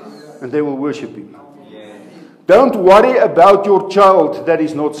 And they will worship Him. Don't worry about your child that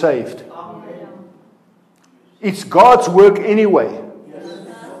is not saved. It's God's work anyway.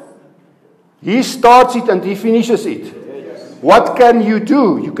 He starts it and He finishes it. What can you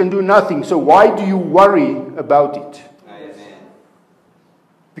do? You can do nothing. So why do you worry about it?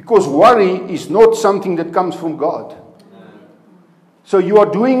 Because worry is not something that comes from God. So you are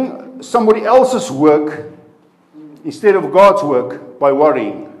doing somebody else's work instead of God's work by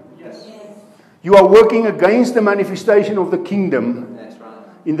worrying. Yes. You are working against the manifestation of the kingdom That's right.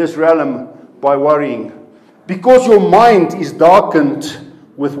 in this realm by worrying. Because your mind is darkened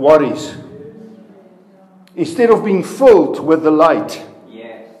with worries. Instead of being filled with the light.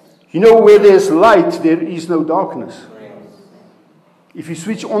 Yes. You know, where there's light, there is no darkness. If you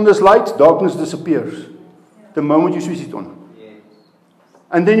switch on this light, darkness disappears. The moment you switch it on. Yes.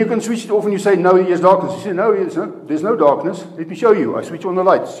 And then you can switch it off and you say, no, there's darkness. You say, no, there's no darkness. Let me show you. I switch on the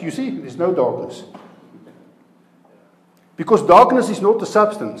lights. You see, there's no darkness. Because darkness is not the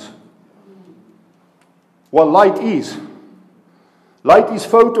substance. What light is. Light is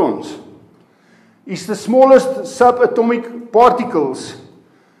photons. It's the smallest subatomic particles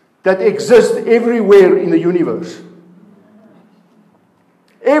that exist everywhere in the universe.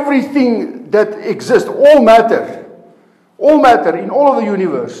 Everything that exists, all matter in all of the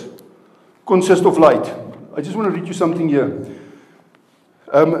universe consists of light. I just want to read you something here.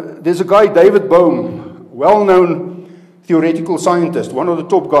 There's a guy, David Bohm, well-known theoretical scientist, one of the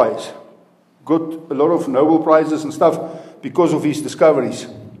top guys. Got a lot of Nobel Prizes and stuff because of his discoveries.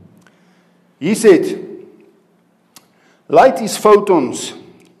 He said, light is photons.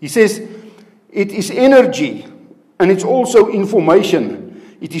 He says, it is energy and it's also information.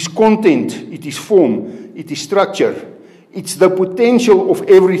 It is content, it is form, it is structure. It's the potential of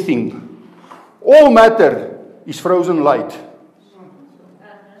everything. All matter is frozen light.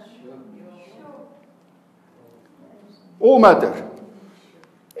 All matter.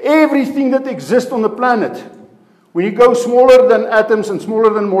 Everything that exists on the planet. When you go smaller than atoms and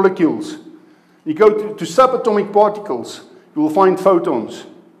smaller than molecules, you go to subatomic particles, you will find photons.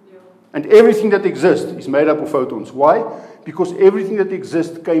 And everything that exists is made up of photons. Why? Because everything that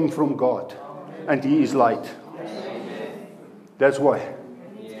exists came from God. And He is light. That's why.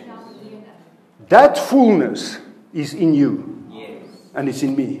 That fullness is in you. And it's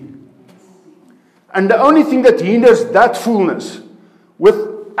in me. And the only thing that hinders that fullness,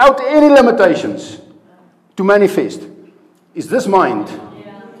 without any limitations, to manifest, is this mind.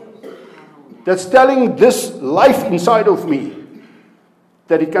 That's telling this life inside of me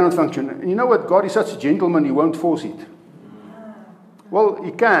that it cannot function. And you know what? God is such a gentleman, He won't force it. Well,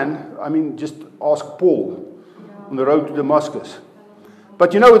 He can. I mean, just ask Paul on the road to Damascus.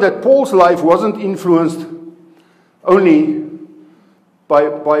 But you know that Paul's life wasn't influenced only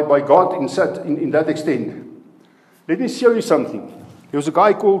by God in that extent. Let me show you something. There was a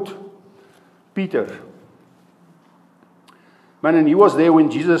guy called Peter. Man, and he was there when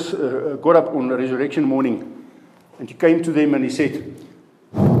Jesus got up on the resurrection morning. And He came to them and He said,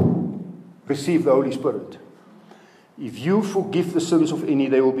 receive the Holy Spirit. If you forgive the sins of any,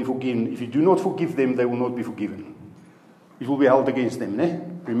 they will be forgiven. If you do not forgive them, they will not be forgiven. It will be held against them.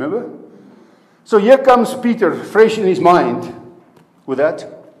 Remember? So here comes Peter, fresh in his mind with that.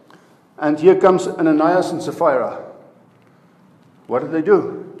 And here comes Ananias and Sapphira. What did they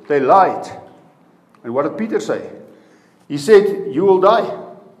do? They lied. And what did Peter say? He said, you will die.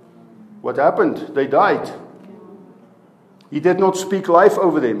 What happened? They died. He did not speak life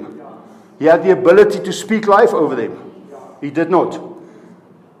over them. He had the ability to speak life over them. He did not.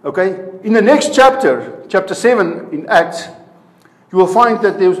 Okay? In the next chapter, chapter 7 in Acts, you will find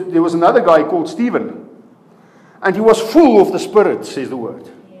that there was another guy called Stephen. And he was full of the Spirit, says the word.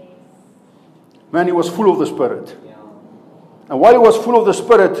 Man, he was full of the Spirit. And while he was full of the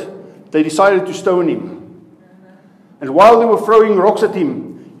Spirit, they decided to stone him. And while they were throwing rocks at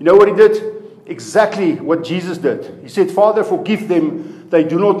him, you know what he did? Exactly what Jesus did. He said, Father, forgive them. They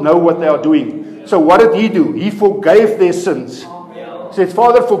do not know what they are doing. So what did He do? He forgave their sins. He said,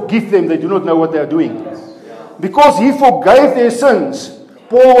 Father, forgive them. They do not know what they are doing. Because He forgave their sins,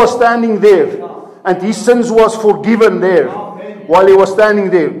 Paul was standing there. And his sins was forgiven there while he was standing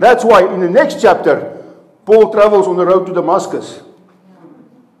there. That's why in the next chapter, Paul travels on the road to Damascus.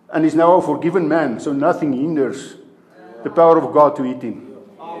 And is now a forgiven man. So nothing hinders the power of God to hit him.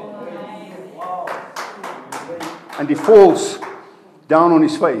 And he falls down on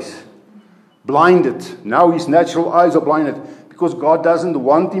his face, blinded. Now his natural eyes are blinded because God doesn't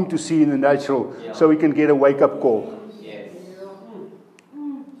want him to see in the natural, so he can get a wake-up call.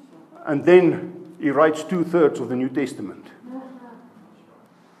 And then he writes 2/3 of the New Testament.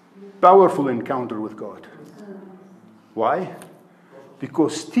 Powerful encounter with God. Why?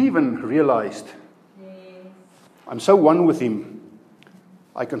 Because Stephen realized, I'm so one with Him,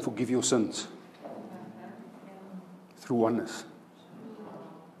 I can forgive your sins. Through oneness.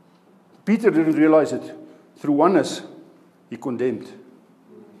 Peter didn't realize it. Through oneness, he condemned.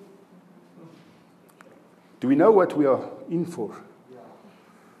 Do we know what we are in for?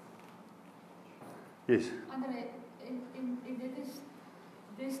 Yes. Andre, en dit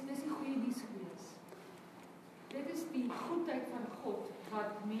is die goeie nuus gewees. Dit is die goedheid van God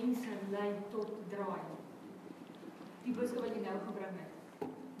wat mense lei tot draai. Die boodskap wat jy nou gebring het.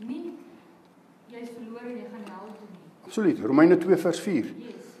 Nie jy is verlore en jy gaan hel toe nie. Absoluut. Romeine 2 vers 4.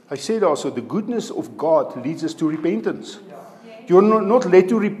 Yes. Hy sê daarso, the goodness of God leads us to repentance. You're not led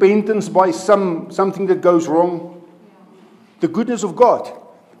to repentance by something that goes wrong. The goodness of God.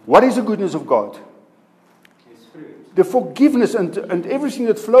 What is the goodness of God? The forgiveness and everything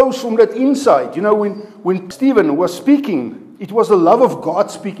that flows from that inside. You know, when Stephen was speaking, it was the love of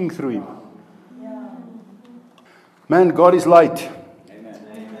God speaking through him. Man, God is light.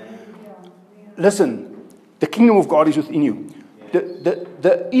 Listen, the kingdom of God is within you.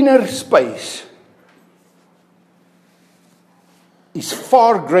 The inner space is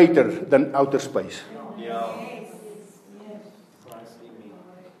far greater than outer space.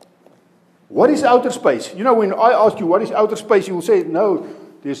 What is outer space? You know, when I ask you what is outer space, you will say, no,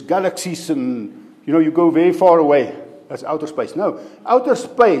 there's galaxies and, you know, you go very far away. That's outer space. No, outer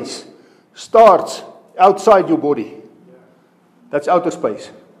space starts outside your body. That's outer space.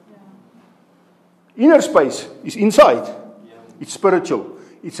 Inner space is inside. It's spiritual.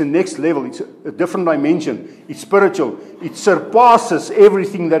 It's a next level. It's a different dimension. It's spiritual. It surpasses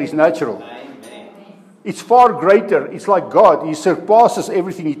everything that is natural. It's far greater. It's like God. He surpasses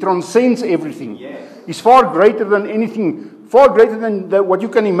everything. He transcends everything. He's far greater than anything. Far greater than what you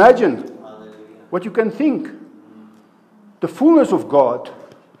can imagine. What you can think. The fullness of God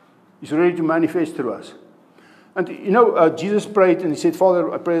is ready to manifest through us. And you know, Jesus prayed and he said,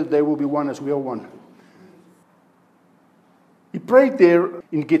 Father, I pray that they will be one as we are one. He prayed there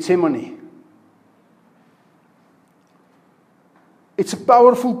in Gethsemane. It's a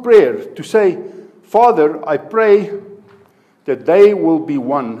powerful prayer to say, Father, I pray that they will be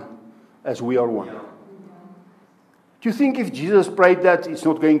one as we are one. Do you think if Jesus prayed that, it's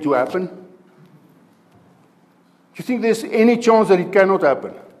not going to happen? Do you think there's any chance that it cannot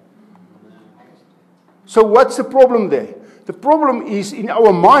happen? So what's the problem there? The problem is in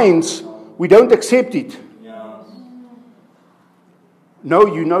our minds, we don't accept it. No,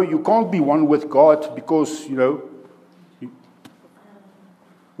 you know, you can't be one with God because, you know,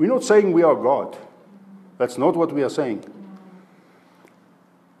 we're not saying we are God. That's not what we are saying.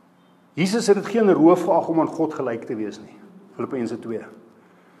 Jesus het dit geen roof geag om aan God gelyk te wees nie. Filippense 2.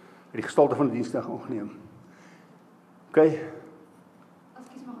 Het die gestalte van die diensdag aangeneem. Okay?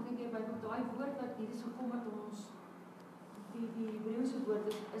 Ekskuus, mag ek net by daai woord wat Jesus gekom het om ons die Hebreëse woord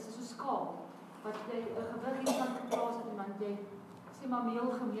is so skaal wat jy 'n gewig in kan geplaas het en dan jy sê maar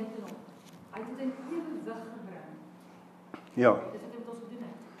meel gemeet in hom. Hy het dit in ewewig gebring. Ja. Dis wat ons gedoen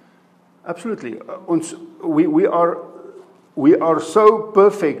het. Absolutely. We are so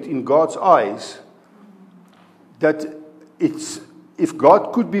perfect in God's eyes that if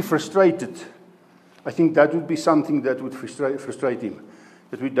God could be frustrated, I think that would be something that would frustrate him.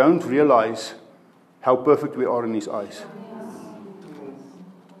 That we don't realize how perfect we are in his eyes.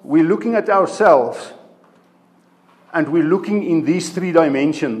 We're looking at ourselves and we're looking in these 3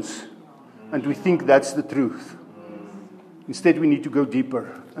 dimensions and we think that's the truth. Instead, we need to go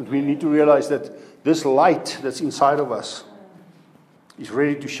deeper and we need to realize that this light that's inside of us is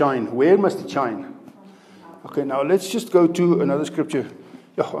ready to shine. Where must it shine? Okay, now let's just go to another scripture.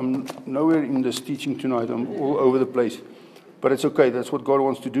 Yeah, I'm nowhere in this teaching tonight. I'm all over the place. But it's okay. That's what God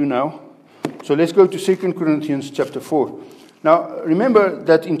wants to do now. So let's go to 2 Corinthians chapter 4. Now, remember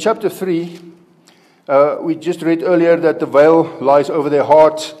that in chapter 3, we just read earlier that the veil lies over their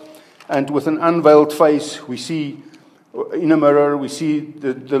hearts, and with an unveiled face, we see in a mirror, we see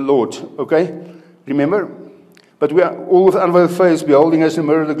the Lord. Okay? Remember? But we are all with unveiled face, beholding as in a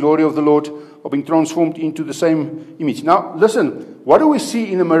mirror the glory of the Lord, are being transformed into the same image. Now, listen, what do we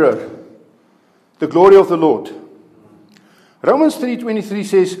see in the mirror? The glory of the Lord. Romans 3:23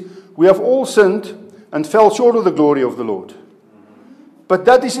 says, we have all sinned and fell short of the glory of the Lord. But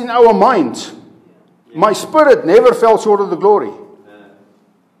that is in our minds. My spirit never fell short of the glory.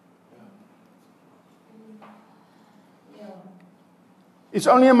 It's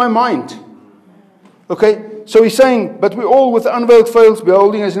only in my mind. Okay, so he's saying, but we all with unveiled faces,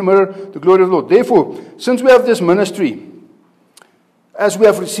 beholding as in a mirror the glory of the Lord. Therefore, since we have this ministry, as we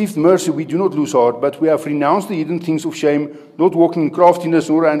have received mercy, we do not lose heart, but we have renounced the hidden things of shame, not walking in craftiness,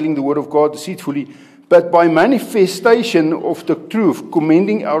 nor handling the word of God deceitfully, but by manifestation of the truth,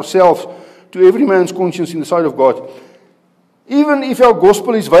 commending ourselves to every man's conscience in the sight of God. Even if our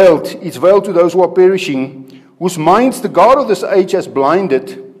gospel is veiled, it's veiled to those who are perishing, whose minds the God of this age has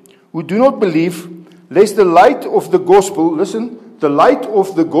blinded, who do not believe, lest the light of the gospel, listen, the light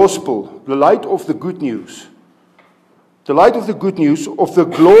of the gospel, the light of the good news, the light of the good news of the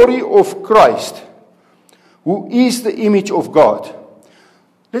glory of Christ, who is the image of God.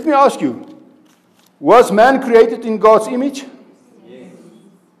 Let me ask you, was man created in God's image? Yes.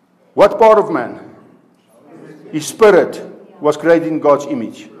 What part of man? His spirit was created in God's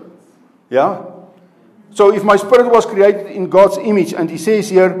image. Yeah? So if my spirit was created in God's image, and he says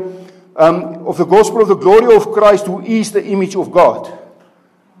here, of the gospel of the glory of Christ, who is the image of God.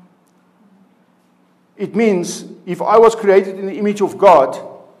 It means, if I was created in the image of God,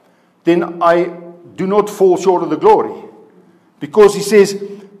 then I do not fall short of the glory. Because he says,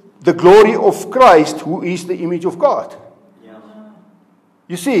 the glory of Christ, who is the image of God. Yeah.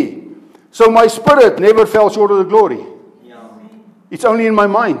 You see, so my spirit never fell short of the glory. Yeah. It's only in my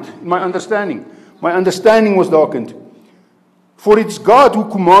mind, in my understanding. My understanding was darkened. For it's God who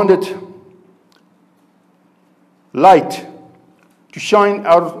commanded light to shine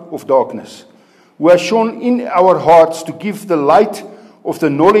out of darkness, who has shone in our hearts to give the light of the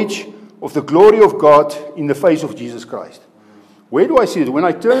knowledge of the glory of God in the face of Jesus Christ. Where do I see it? When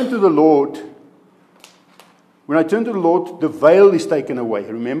I turn to the Lord, the veil is taken away.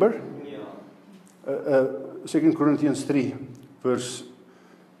 Remember? Yeah. 2 Corinthians 3, verse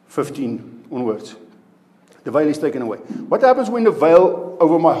 15 onwards. The veil is taken away. What happens when the veil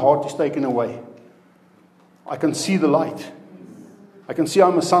over my heart is taken away? I can see the light. I can see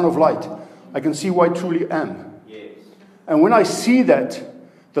I'm a son of light. I can see who I truly am. Yes. And when I see that,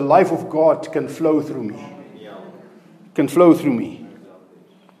 the life of God can flow through me. Yeah. Can flow through me.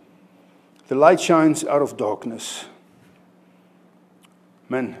 The light shines out of darkness.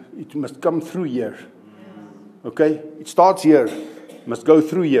 Man, it must come through here. Okay? It starts here. It must go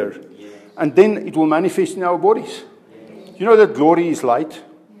through here. And then it will manifest in our bodies. You know that glory is light?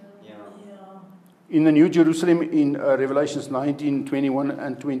 Yeah. In the New Jerusalem, in Revelations 19, 21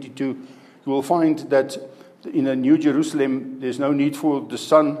 and 22, you will find that in the New Jerusalem, there's no need for the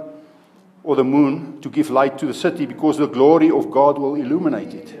sun or the moon to give light to the city, because the glory of God will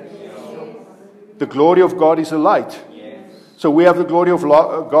illuminate it. The glory of God is a light. So we have the glory of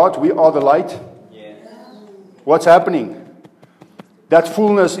God. We are the light. What's happening? That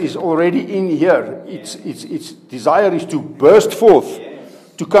fullness is already in here. Its desire is to burst forth,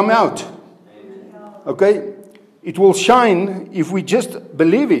 to come out. Okay? It will shine if we just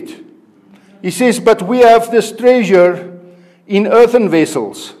believe it. He says, but we have this treasure in earthen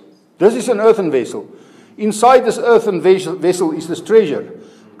vessels. This is an earthen vessel. Inside this earthen vessel is this treasure.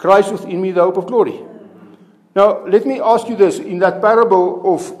 Christ within me, the hope of glory. Now, let me ask you this. In that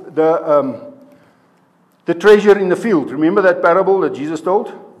parable of the treasure in the field. Remember that parable that Jesus told?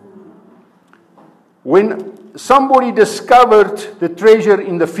 When somebody discovered the treasure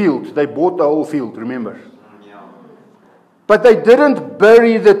in the field, they bought the whole field, remember? But they didn't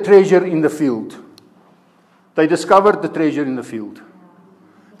bury the treasure in the field. They discovered the treasure in the field.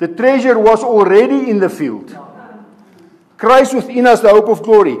 The treasure was already in the field. Christ within us, the hope of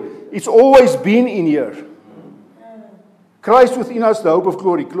glory. It's always been in here. Christ within us, the hope of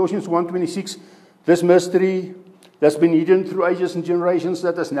glory. Colossians 1:26. This mystery that's been hidden through ages and generations,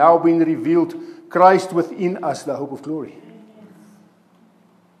 that has now been revealed. Christ within us, the hope of glory.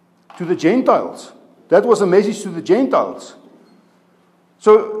 To the Gentiles. That was a message to the Gentiles.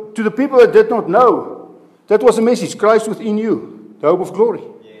 So, to the people that did not know, that was a message. Christ within you, the hope of glory.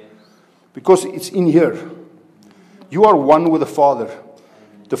 Because it's in here. You are one with the Father.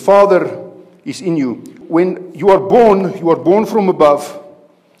 The Father is in you. When you are born from above.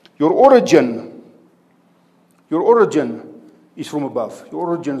 Your origin is from above. Your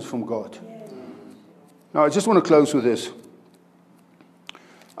origin is from God. Now, I just want to close with this.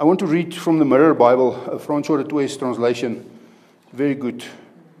 I want to read from the Mirror Bible, François de Toey's translation. Very good.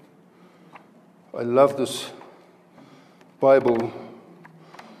 I love this Bible.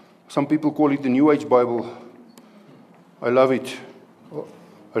 Some people call it the New Age Bible. I love it.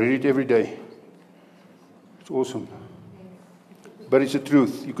 I read it every day. It's awesome. But it's the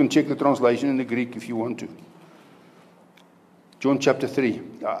truth. You can check the translation in the Greek if you want to. John chapter 3.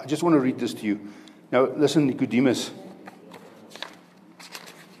 I just want to read this to you. Now, listen, Nicodemus.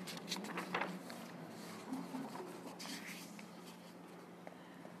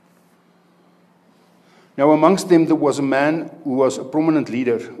 Now, amongst them there was a man who was a prominent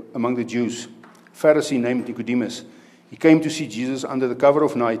leader among the Jews, a Pharisee named Nicodemus. He came to see Jesus under the cover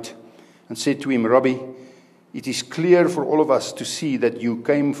of night and said to him, Rabbi, it is clear for all of us to see that you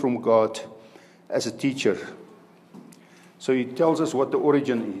came from God as a teacher. So he tells us what the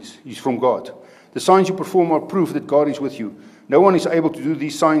origin is. He's from God. The signs you perform are proof that God is with you. No one is able to do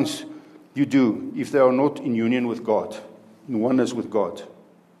these signs you do if they are not in union with God. in oneness with God.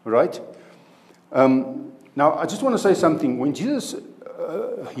 All right? Now, I just want to say something. When Jesus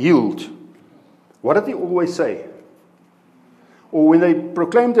healed, what did he always say? Or when they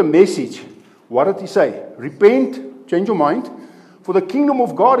proclaimed a message, what did he say? Repent, change your mind, for the kingdom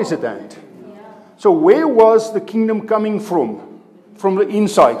of God is at hand. So where was the kingdom coming from? From the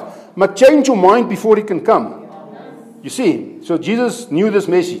inside. But change your mind before it can come. You see, so Jesus knew this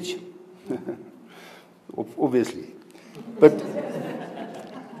message. Obviously. But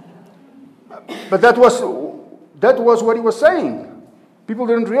that was what he was saying. People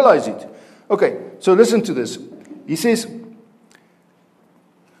didn't realize it. Okay, so listen to this. He says,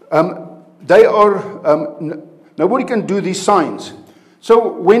 nobody can do these signs.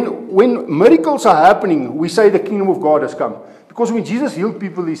 So when miracles are happening, we say the kingdom of God has come. Because when Jesus healed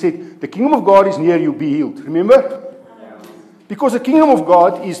people, he said, the kingdom of God is near you, be healed. Remember? Because the kingdom of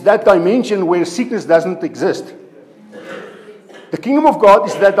God is that dimension where sickness doesn't exist. The kingdom of God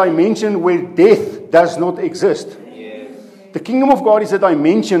is that dimension where death does not exist. The kingdom of God is a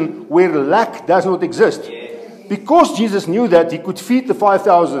dimension where lack does not exist. Because Jesus knew that, he could feed the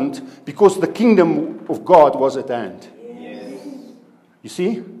 5,000 because the kingdom of God was at hand. You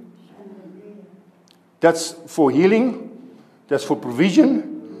see? That's for healing, that's for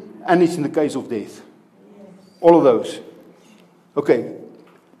provision, and it's in the case of death. All of those. Okay.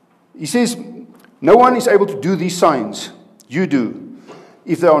 He says, no one is able to do these signs. You do,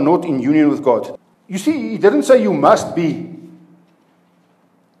 if they are not in union with God. You see, he didn't say you must be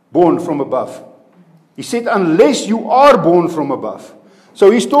born from above. He said, unless you are born from above. So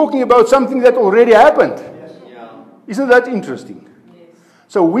he's talking about something that already happened. Isn't that interesting?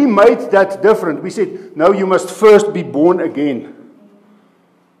 So we made that different. We said, no, you must first be born again.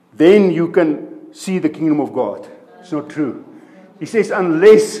 Then you can see the kingdom of God. It's not true. He says,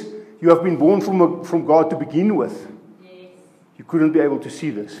 unless you have been born from God to begin with, you couldn't be able to see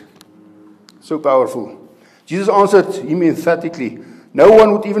this. So powerful. Jesus answered him emphatically, no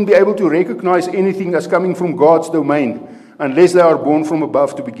one would even be able to recognize anything as coming from God's domain unless they are born from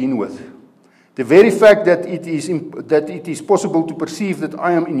above to begin with. The very fact that it is possible to perceive that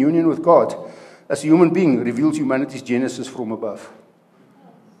I am in union with God as a human being reveals humanity's genesis from above.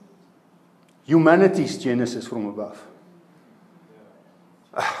 Humanity's genesis from above.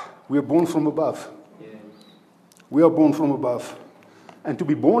 We are born from above. We are born from above. And to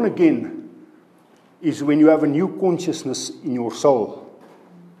be born again is when you have a new consciousness in your soul.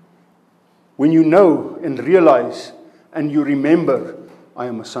 When you know and realize and you remember, I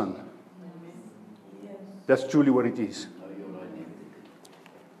am a son. That's truly what it is.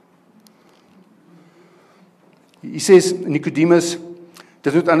 He says, Nicodemus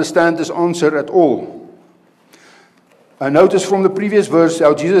does not understand this answer at all. Notice from the previous verse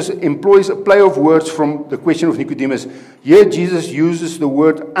how Jesus employs a play of words from the question of Nicodemus. Here Jesus uses the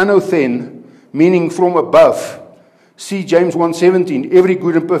word anothen, meaning from above. See James 1:17. Every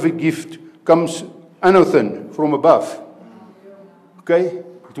good and perfect gift comes anothen, from above. Okay?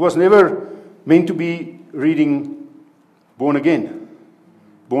 It was never meant to be reading born again.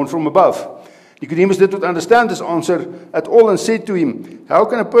 Born from above. Nicodemus did not understand this answer at all and said to him, how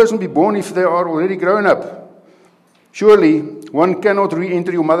can a person be born if they are already grown up? Surely, one cannot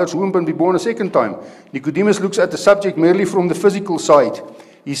re-enter your mother's womb and be born a second time. Nicodemus looks at the subject merely from the physical side.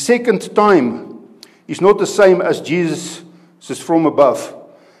 His second time is not the same as Jesus' from above.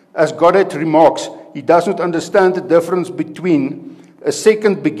 As Godhead remarks, he does not understand the difference between a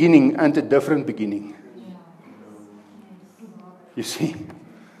second beginning and a different beginning. You see?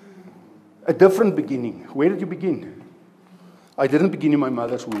 A different beginning. Where did you begin? I didn't begin in my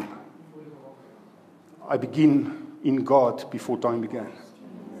mother's womb. I begin in God before time began.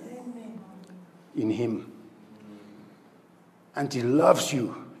 In Him. And He loves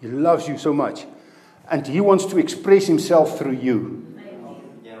you. He loves you so much. And He wants to express Himself through you.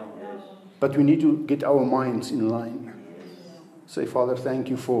 But we need to get our minds in line. Say, Father, thank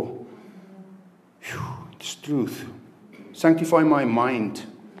you for this truth. Sanctify my mind.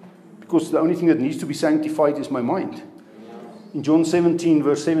 Because the only thing that needs to be sanctified is my mind. In John 17,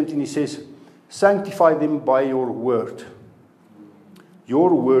 verse 17, He says, sanctify them by your word.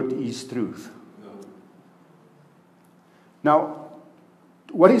 Your word is truth. Now,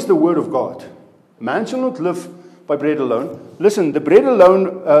 what is the word of God? Man shall not live by bread alone. Listen, the bread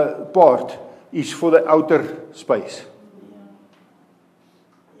alone part is for the outer space.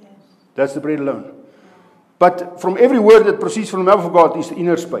 That's the bread alone. But from every word that proceeds from the mouth of God is the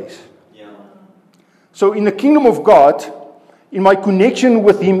inner space. So in the kingdom of God, in my connection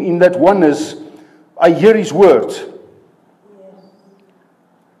with Him in that oneness, I hear His words.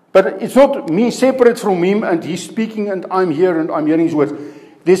 But it's not me separate from him and he's speaking and I'm here and I'm hearing his words.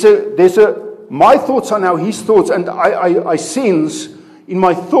 My thoughts are now his thoughts, and I sense in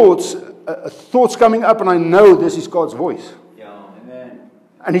my thoughts, thoughts coming up, and I know this is God's voice. Yeah, amen.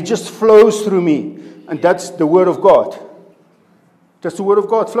 And it just flows through me. And that's the Word of God. That's the Word of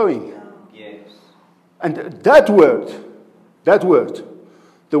God flowing. Yes. And that word,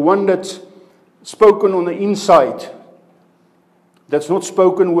 the one that's spoken on the inside, that's not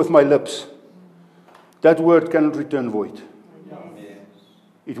spoken with my lips, that word cannot return void. Yes.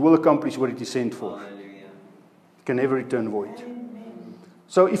 It will accomplish what it is sent for. Hallelujah. It can never return void.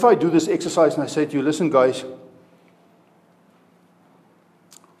 So if I do this exercise and I say to you, listen guys,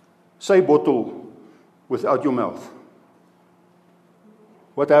 say bottle without your mouth.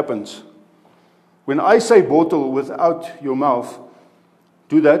 What happens? When I say bottle without your mouth,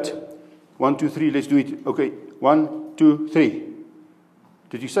 do that. 1, 2, 3, let's do it. Okay, 1, 2, 3.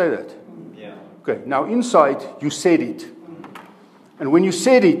 Did you say that? Yeah. Okay, now inside you said it. And when you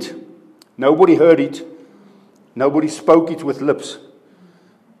said it, nobody heard it. Nobody spoke it with lips.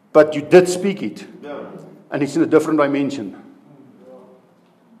 But you did speak it. Yeah. And it's in a different dimension.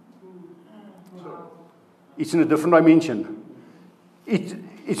 It's in a different dimension.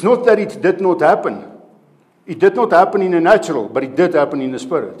 It's not that it did not happen. It did not happen in the natural, but it did happen in the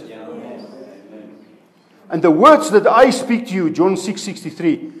spirit. Yeah. And the words that I speak to you, John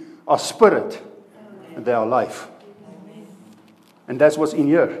 6:63, are spirit. And they are life. And that's what's in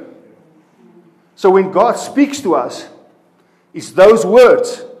here. So when God speaks to us, it's those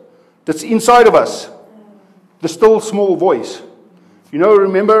words that's inside of us. The still small voice. You know,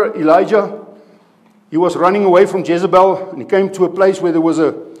 remember Elijah? He was running away from Jezebel, and he came to a place where there was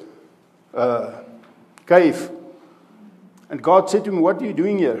a cave. And God said to me, what are you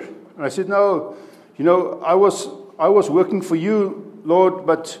doing here? And I said, no, you know, I was working for you, Lord,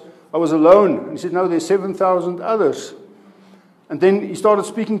 but I was alone. And he said, no, there's 7,000 others. And then he started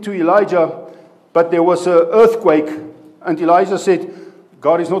speaking to Elijah, but there was an earthquake. And Elijah said,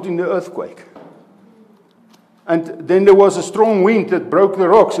 God is not in the earthquake. And then there was a strong wind that broke the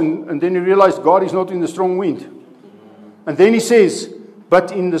rocks. And then he realized God is not in the strong wind. And then he says,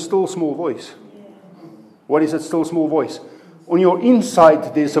 but in the still small voice. What is that still small voice? On your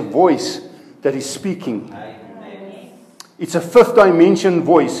inside, there's a voice that is speaking. It's a fifth dimension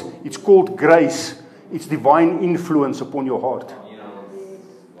voice. It's called grace. It's divine influence upon your heart.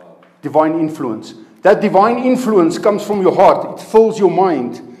 Divine influence. That divine influence comes from your heart. It fills your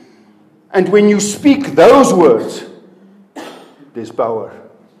mind. And when you speak those words, there's power.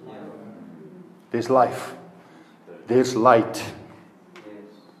 There's life. There's light.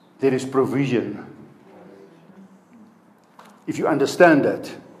 There is provision. If you understand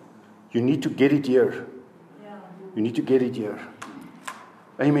that, you need to get it here. You need to get it here.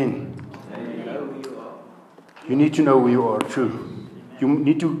 Amen. You need to know who you are, true. You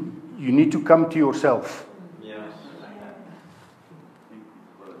need to come to yourself.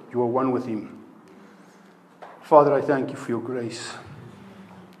 You are one with Him. Father, I thank you for your grace.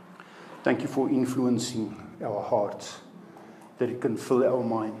 Thank you for influencing our hearts, that it can fill our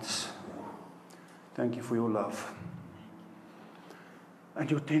minds. Thank you for your love and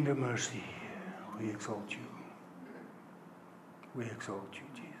your tender mercy. We exalt you. We exalt you,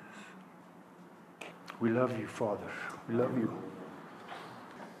 Jesus. We love you, Father. We love you.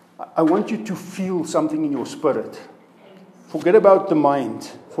 I want you to feel something in your spirit. Forget about the mind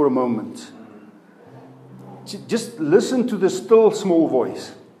for a moment. Just listen to the still small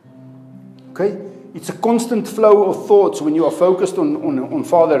voice. Okay? It's a constant flow of thoughts when you are focused on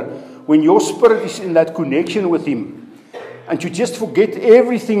Father. When your spirit is in that connection with Him. And you just forget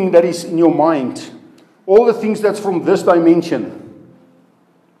everything that is in your mind. All the things that's from this dimension.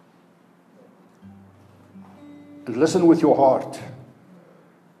 And listen with your heart.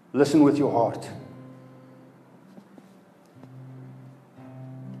 Listen with your heart.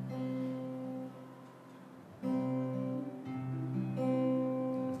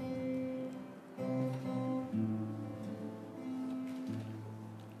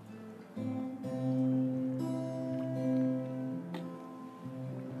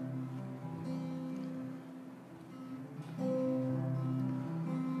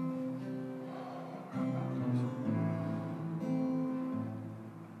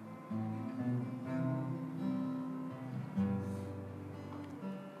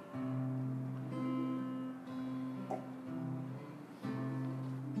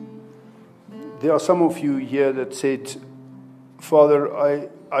 There are some of you here that said, Father,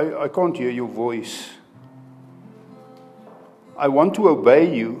 I can't hear your voice. I want to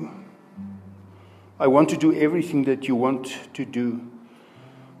obey you. I want to do everything that you want to do.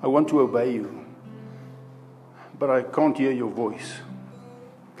 I want to obey you, but I can't hear your voice.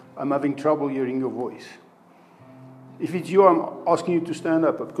 I'm having trouble hearing your voice. If it's you, I'm asking you to stand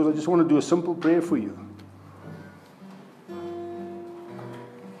up because I just want to do a simple prayer for you.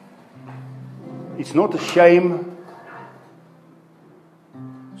 It's not a shame.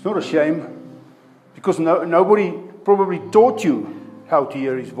 It's not a shame because nobody probably taught you how to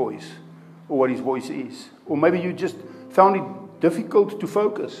hear his voice or what his voice is. Or maybe you just found it difficult to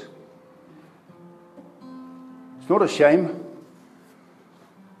focus. It's not a shame.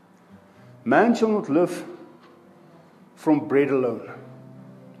 Man shall not live from bread alone,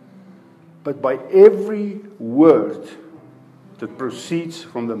 but by every word that proceeds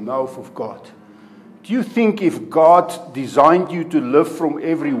from the mouth of God. Do you think if God designed you to live from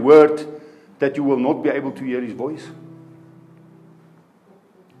every word that you will not be able to hear his voice?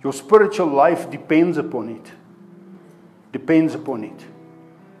 Your spiritual life depends upon it. Depends upon it.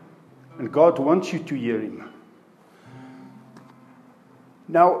 And God wants you to hear him.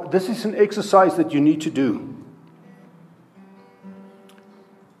 Now, this is an exercise that you need to do.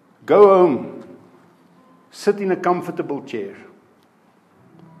 Go home. Sit in a comfortable chair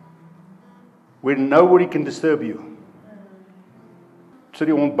where nobody can disturb you. Sit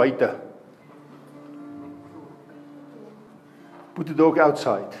die hond buite. Put the dog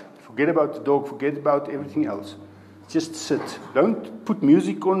outside. Forget about the dog. Forget about everything else. Just sit. Don't put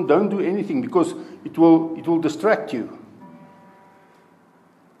music on. Don't do anything because it will distract you.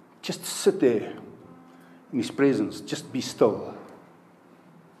 Just sit there in his presence. Just be still.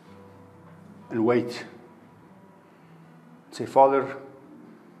 And wait. Say, Father,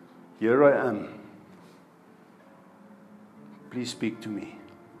 here I am. Please speak to me.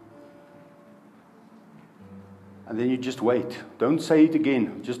 And then you just wait. Don't say it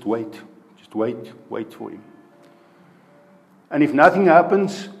again. Just wait. Just wait. Wait for him. And if nothing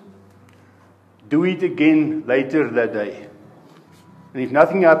happens, do it again later that day. And if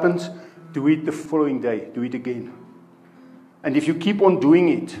nothing happens, do it the following day. Do it again. And if you keep on doing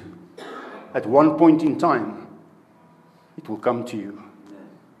it, at one point in time, it will come to you.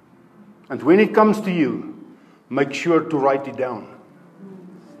 And when it comes to you, make sure to write it down.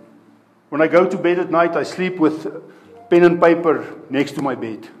 When I go to bed at night, I sleep with pen and paper next to my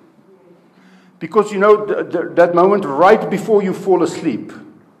bed. Because, you know, that moment right before you fall asleep,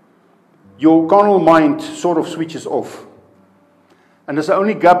 your carnal mind sort of switches off. And there's the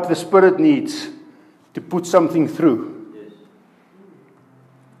only gap the Spirit needs to put something through.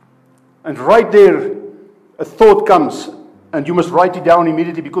 And right there, a thought comes, and you must write it down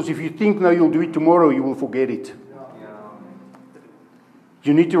immediately, because if you think, no, you'll do it tomorrow, you will forget it.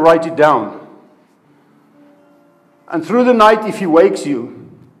 You need to write it down. And through the night, if he wakes you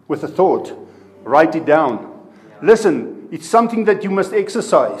with a thought, write it down. Listen, it's something that you must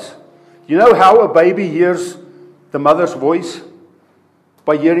exercise. You know how a baby hears the mother's voice?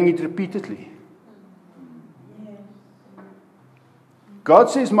 By hearing it repeatedly.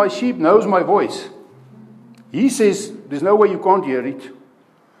 God says, my sheep knows my voice. He says, there's no way you can't hear it.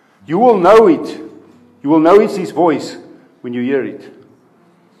 You will know it. You will know it's his voice when you hear it.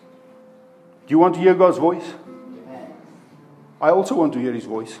 Do you want to hear God's voice? I also want to hear his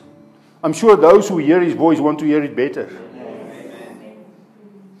voice. I'm sure those who hear his voice want to hear it better.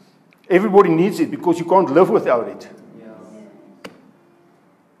 Everybody needs it because you can't live without it.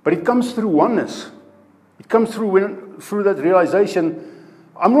 But it comes through oneness. It comes through that realization,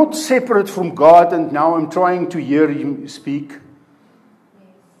 I'm not separate from God and now I'm trying to hear him speak.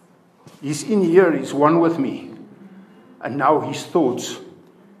 He's in here, he's one with me. And now his thoughts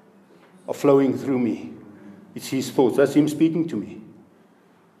are flowing through me. It's his thoughts. That's him speaking to me.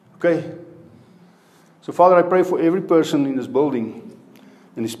 Okay? So, Father, I pray for every person in this building,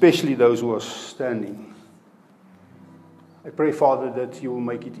 and especially those who are standing. I pray, Father, that you will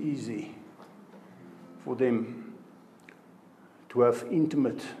make it easy for them to have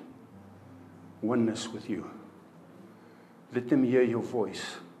intimate oneness with you. Let them hear your voice.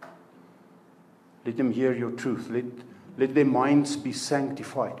 Let them hear your truth. Let their minds be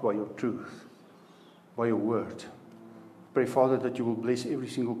sanctified by your truth, by your word. Pray, Father, that you will bless every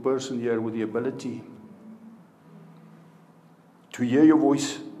single person here with the ability to hear your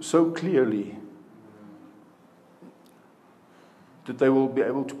voice so clearly that they will be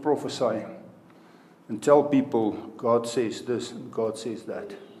able to prophesy and tell people, God says this and God says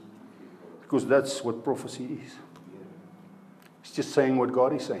that. Because that's what prophecy is. It's just saying what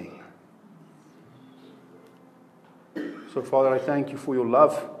God is saying. So, Father, I thank you for your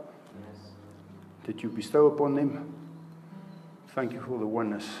love that you bestow upon them. Thank you for the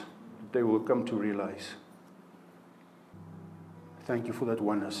oneness that they will come to realize. Thank you for that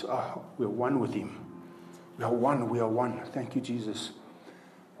oneness. We are one with Him. We are one. We are one. Thank you, Jesus.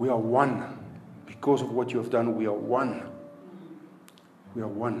 We are one. Because of what you have done, we are one. We are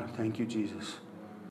one. Thank you, Jesus.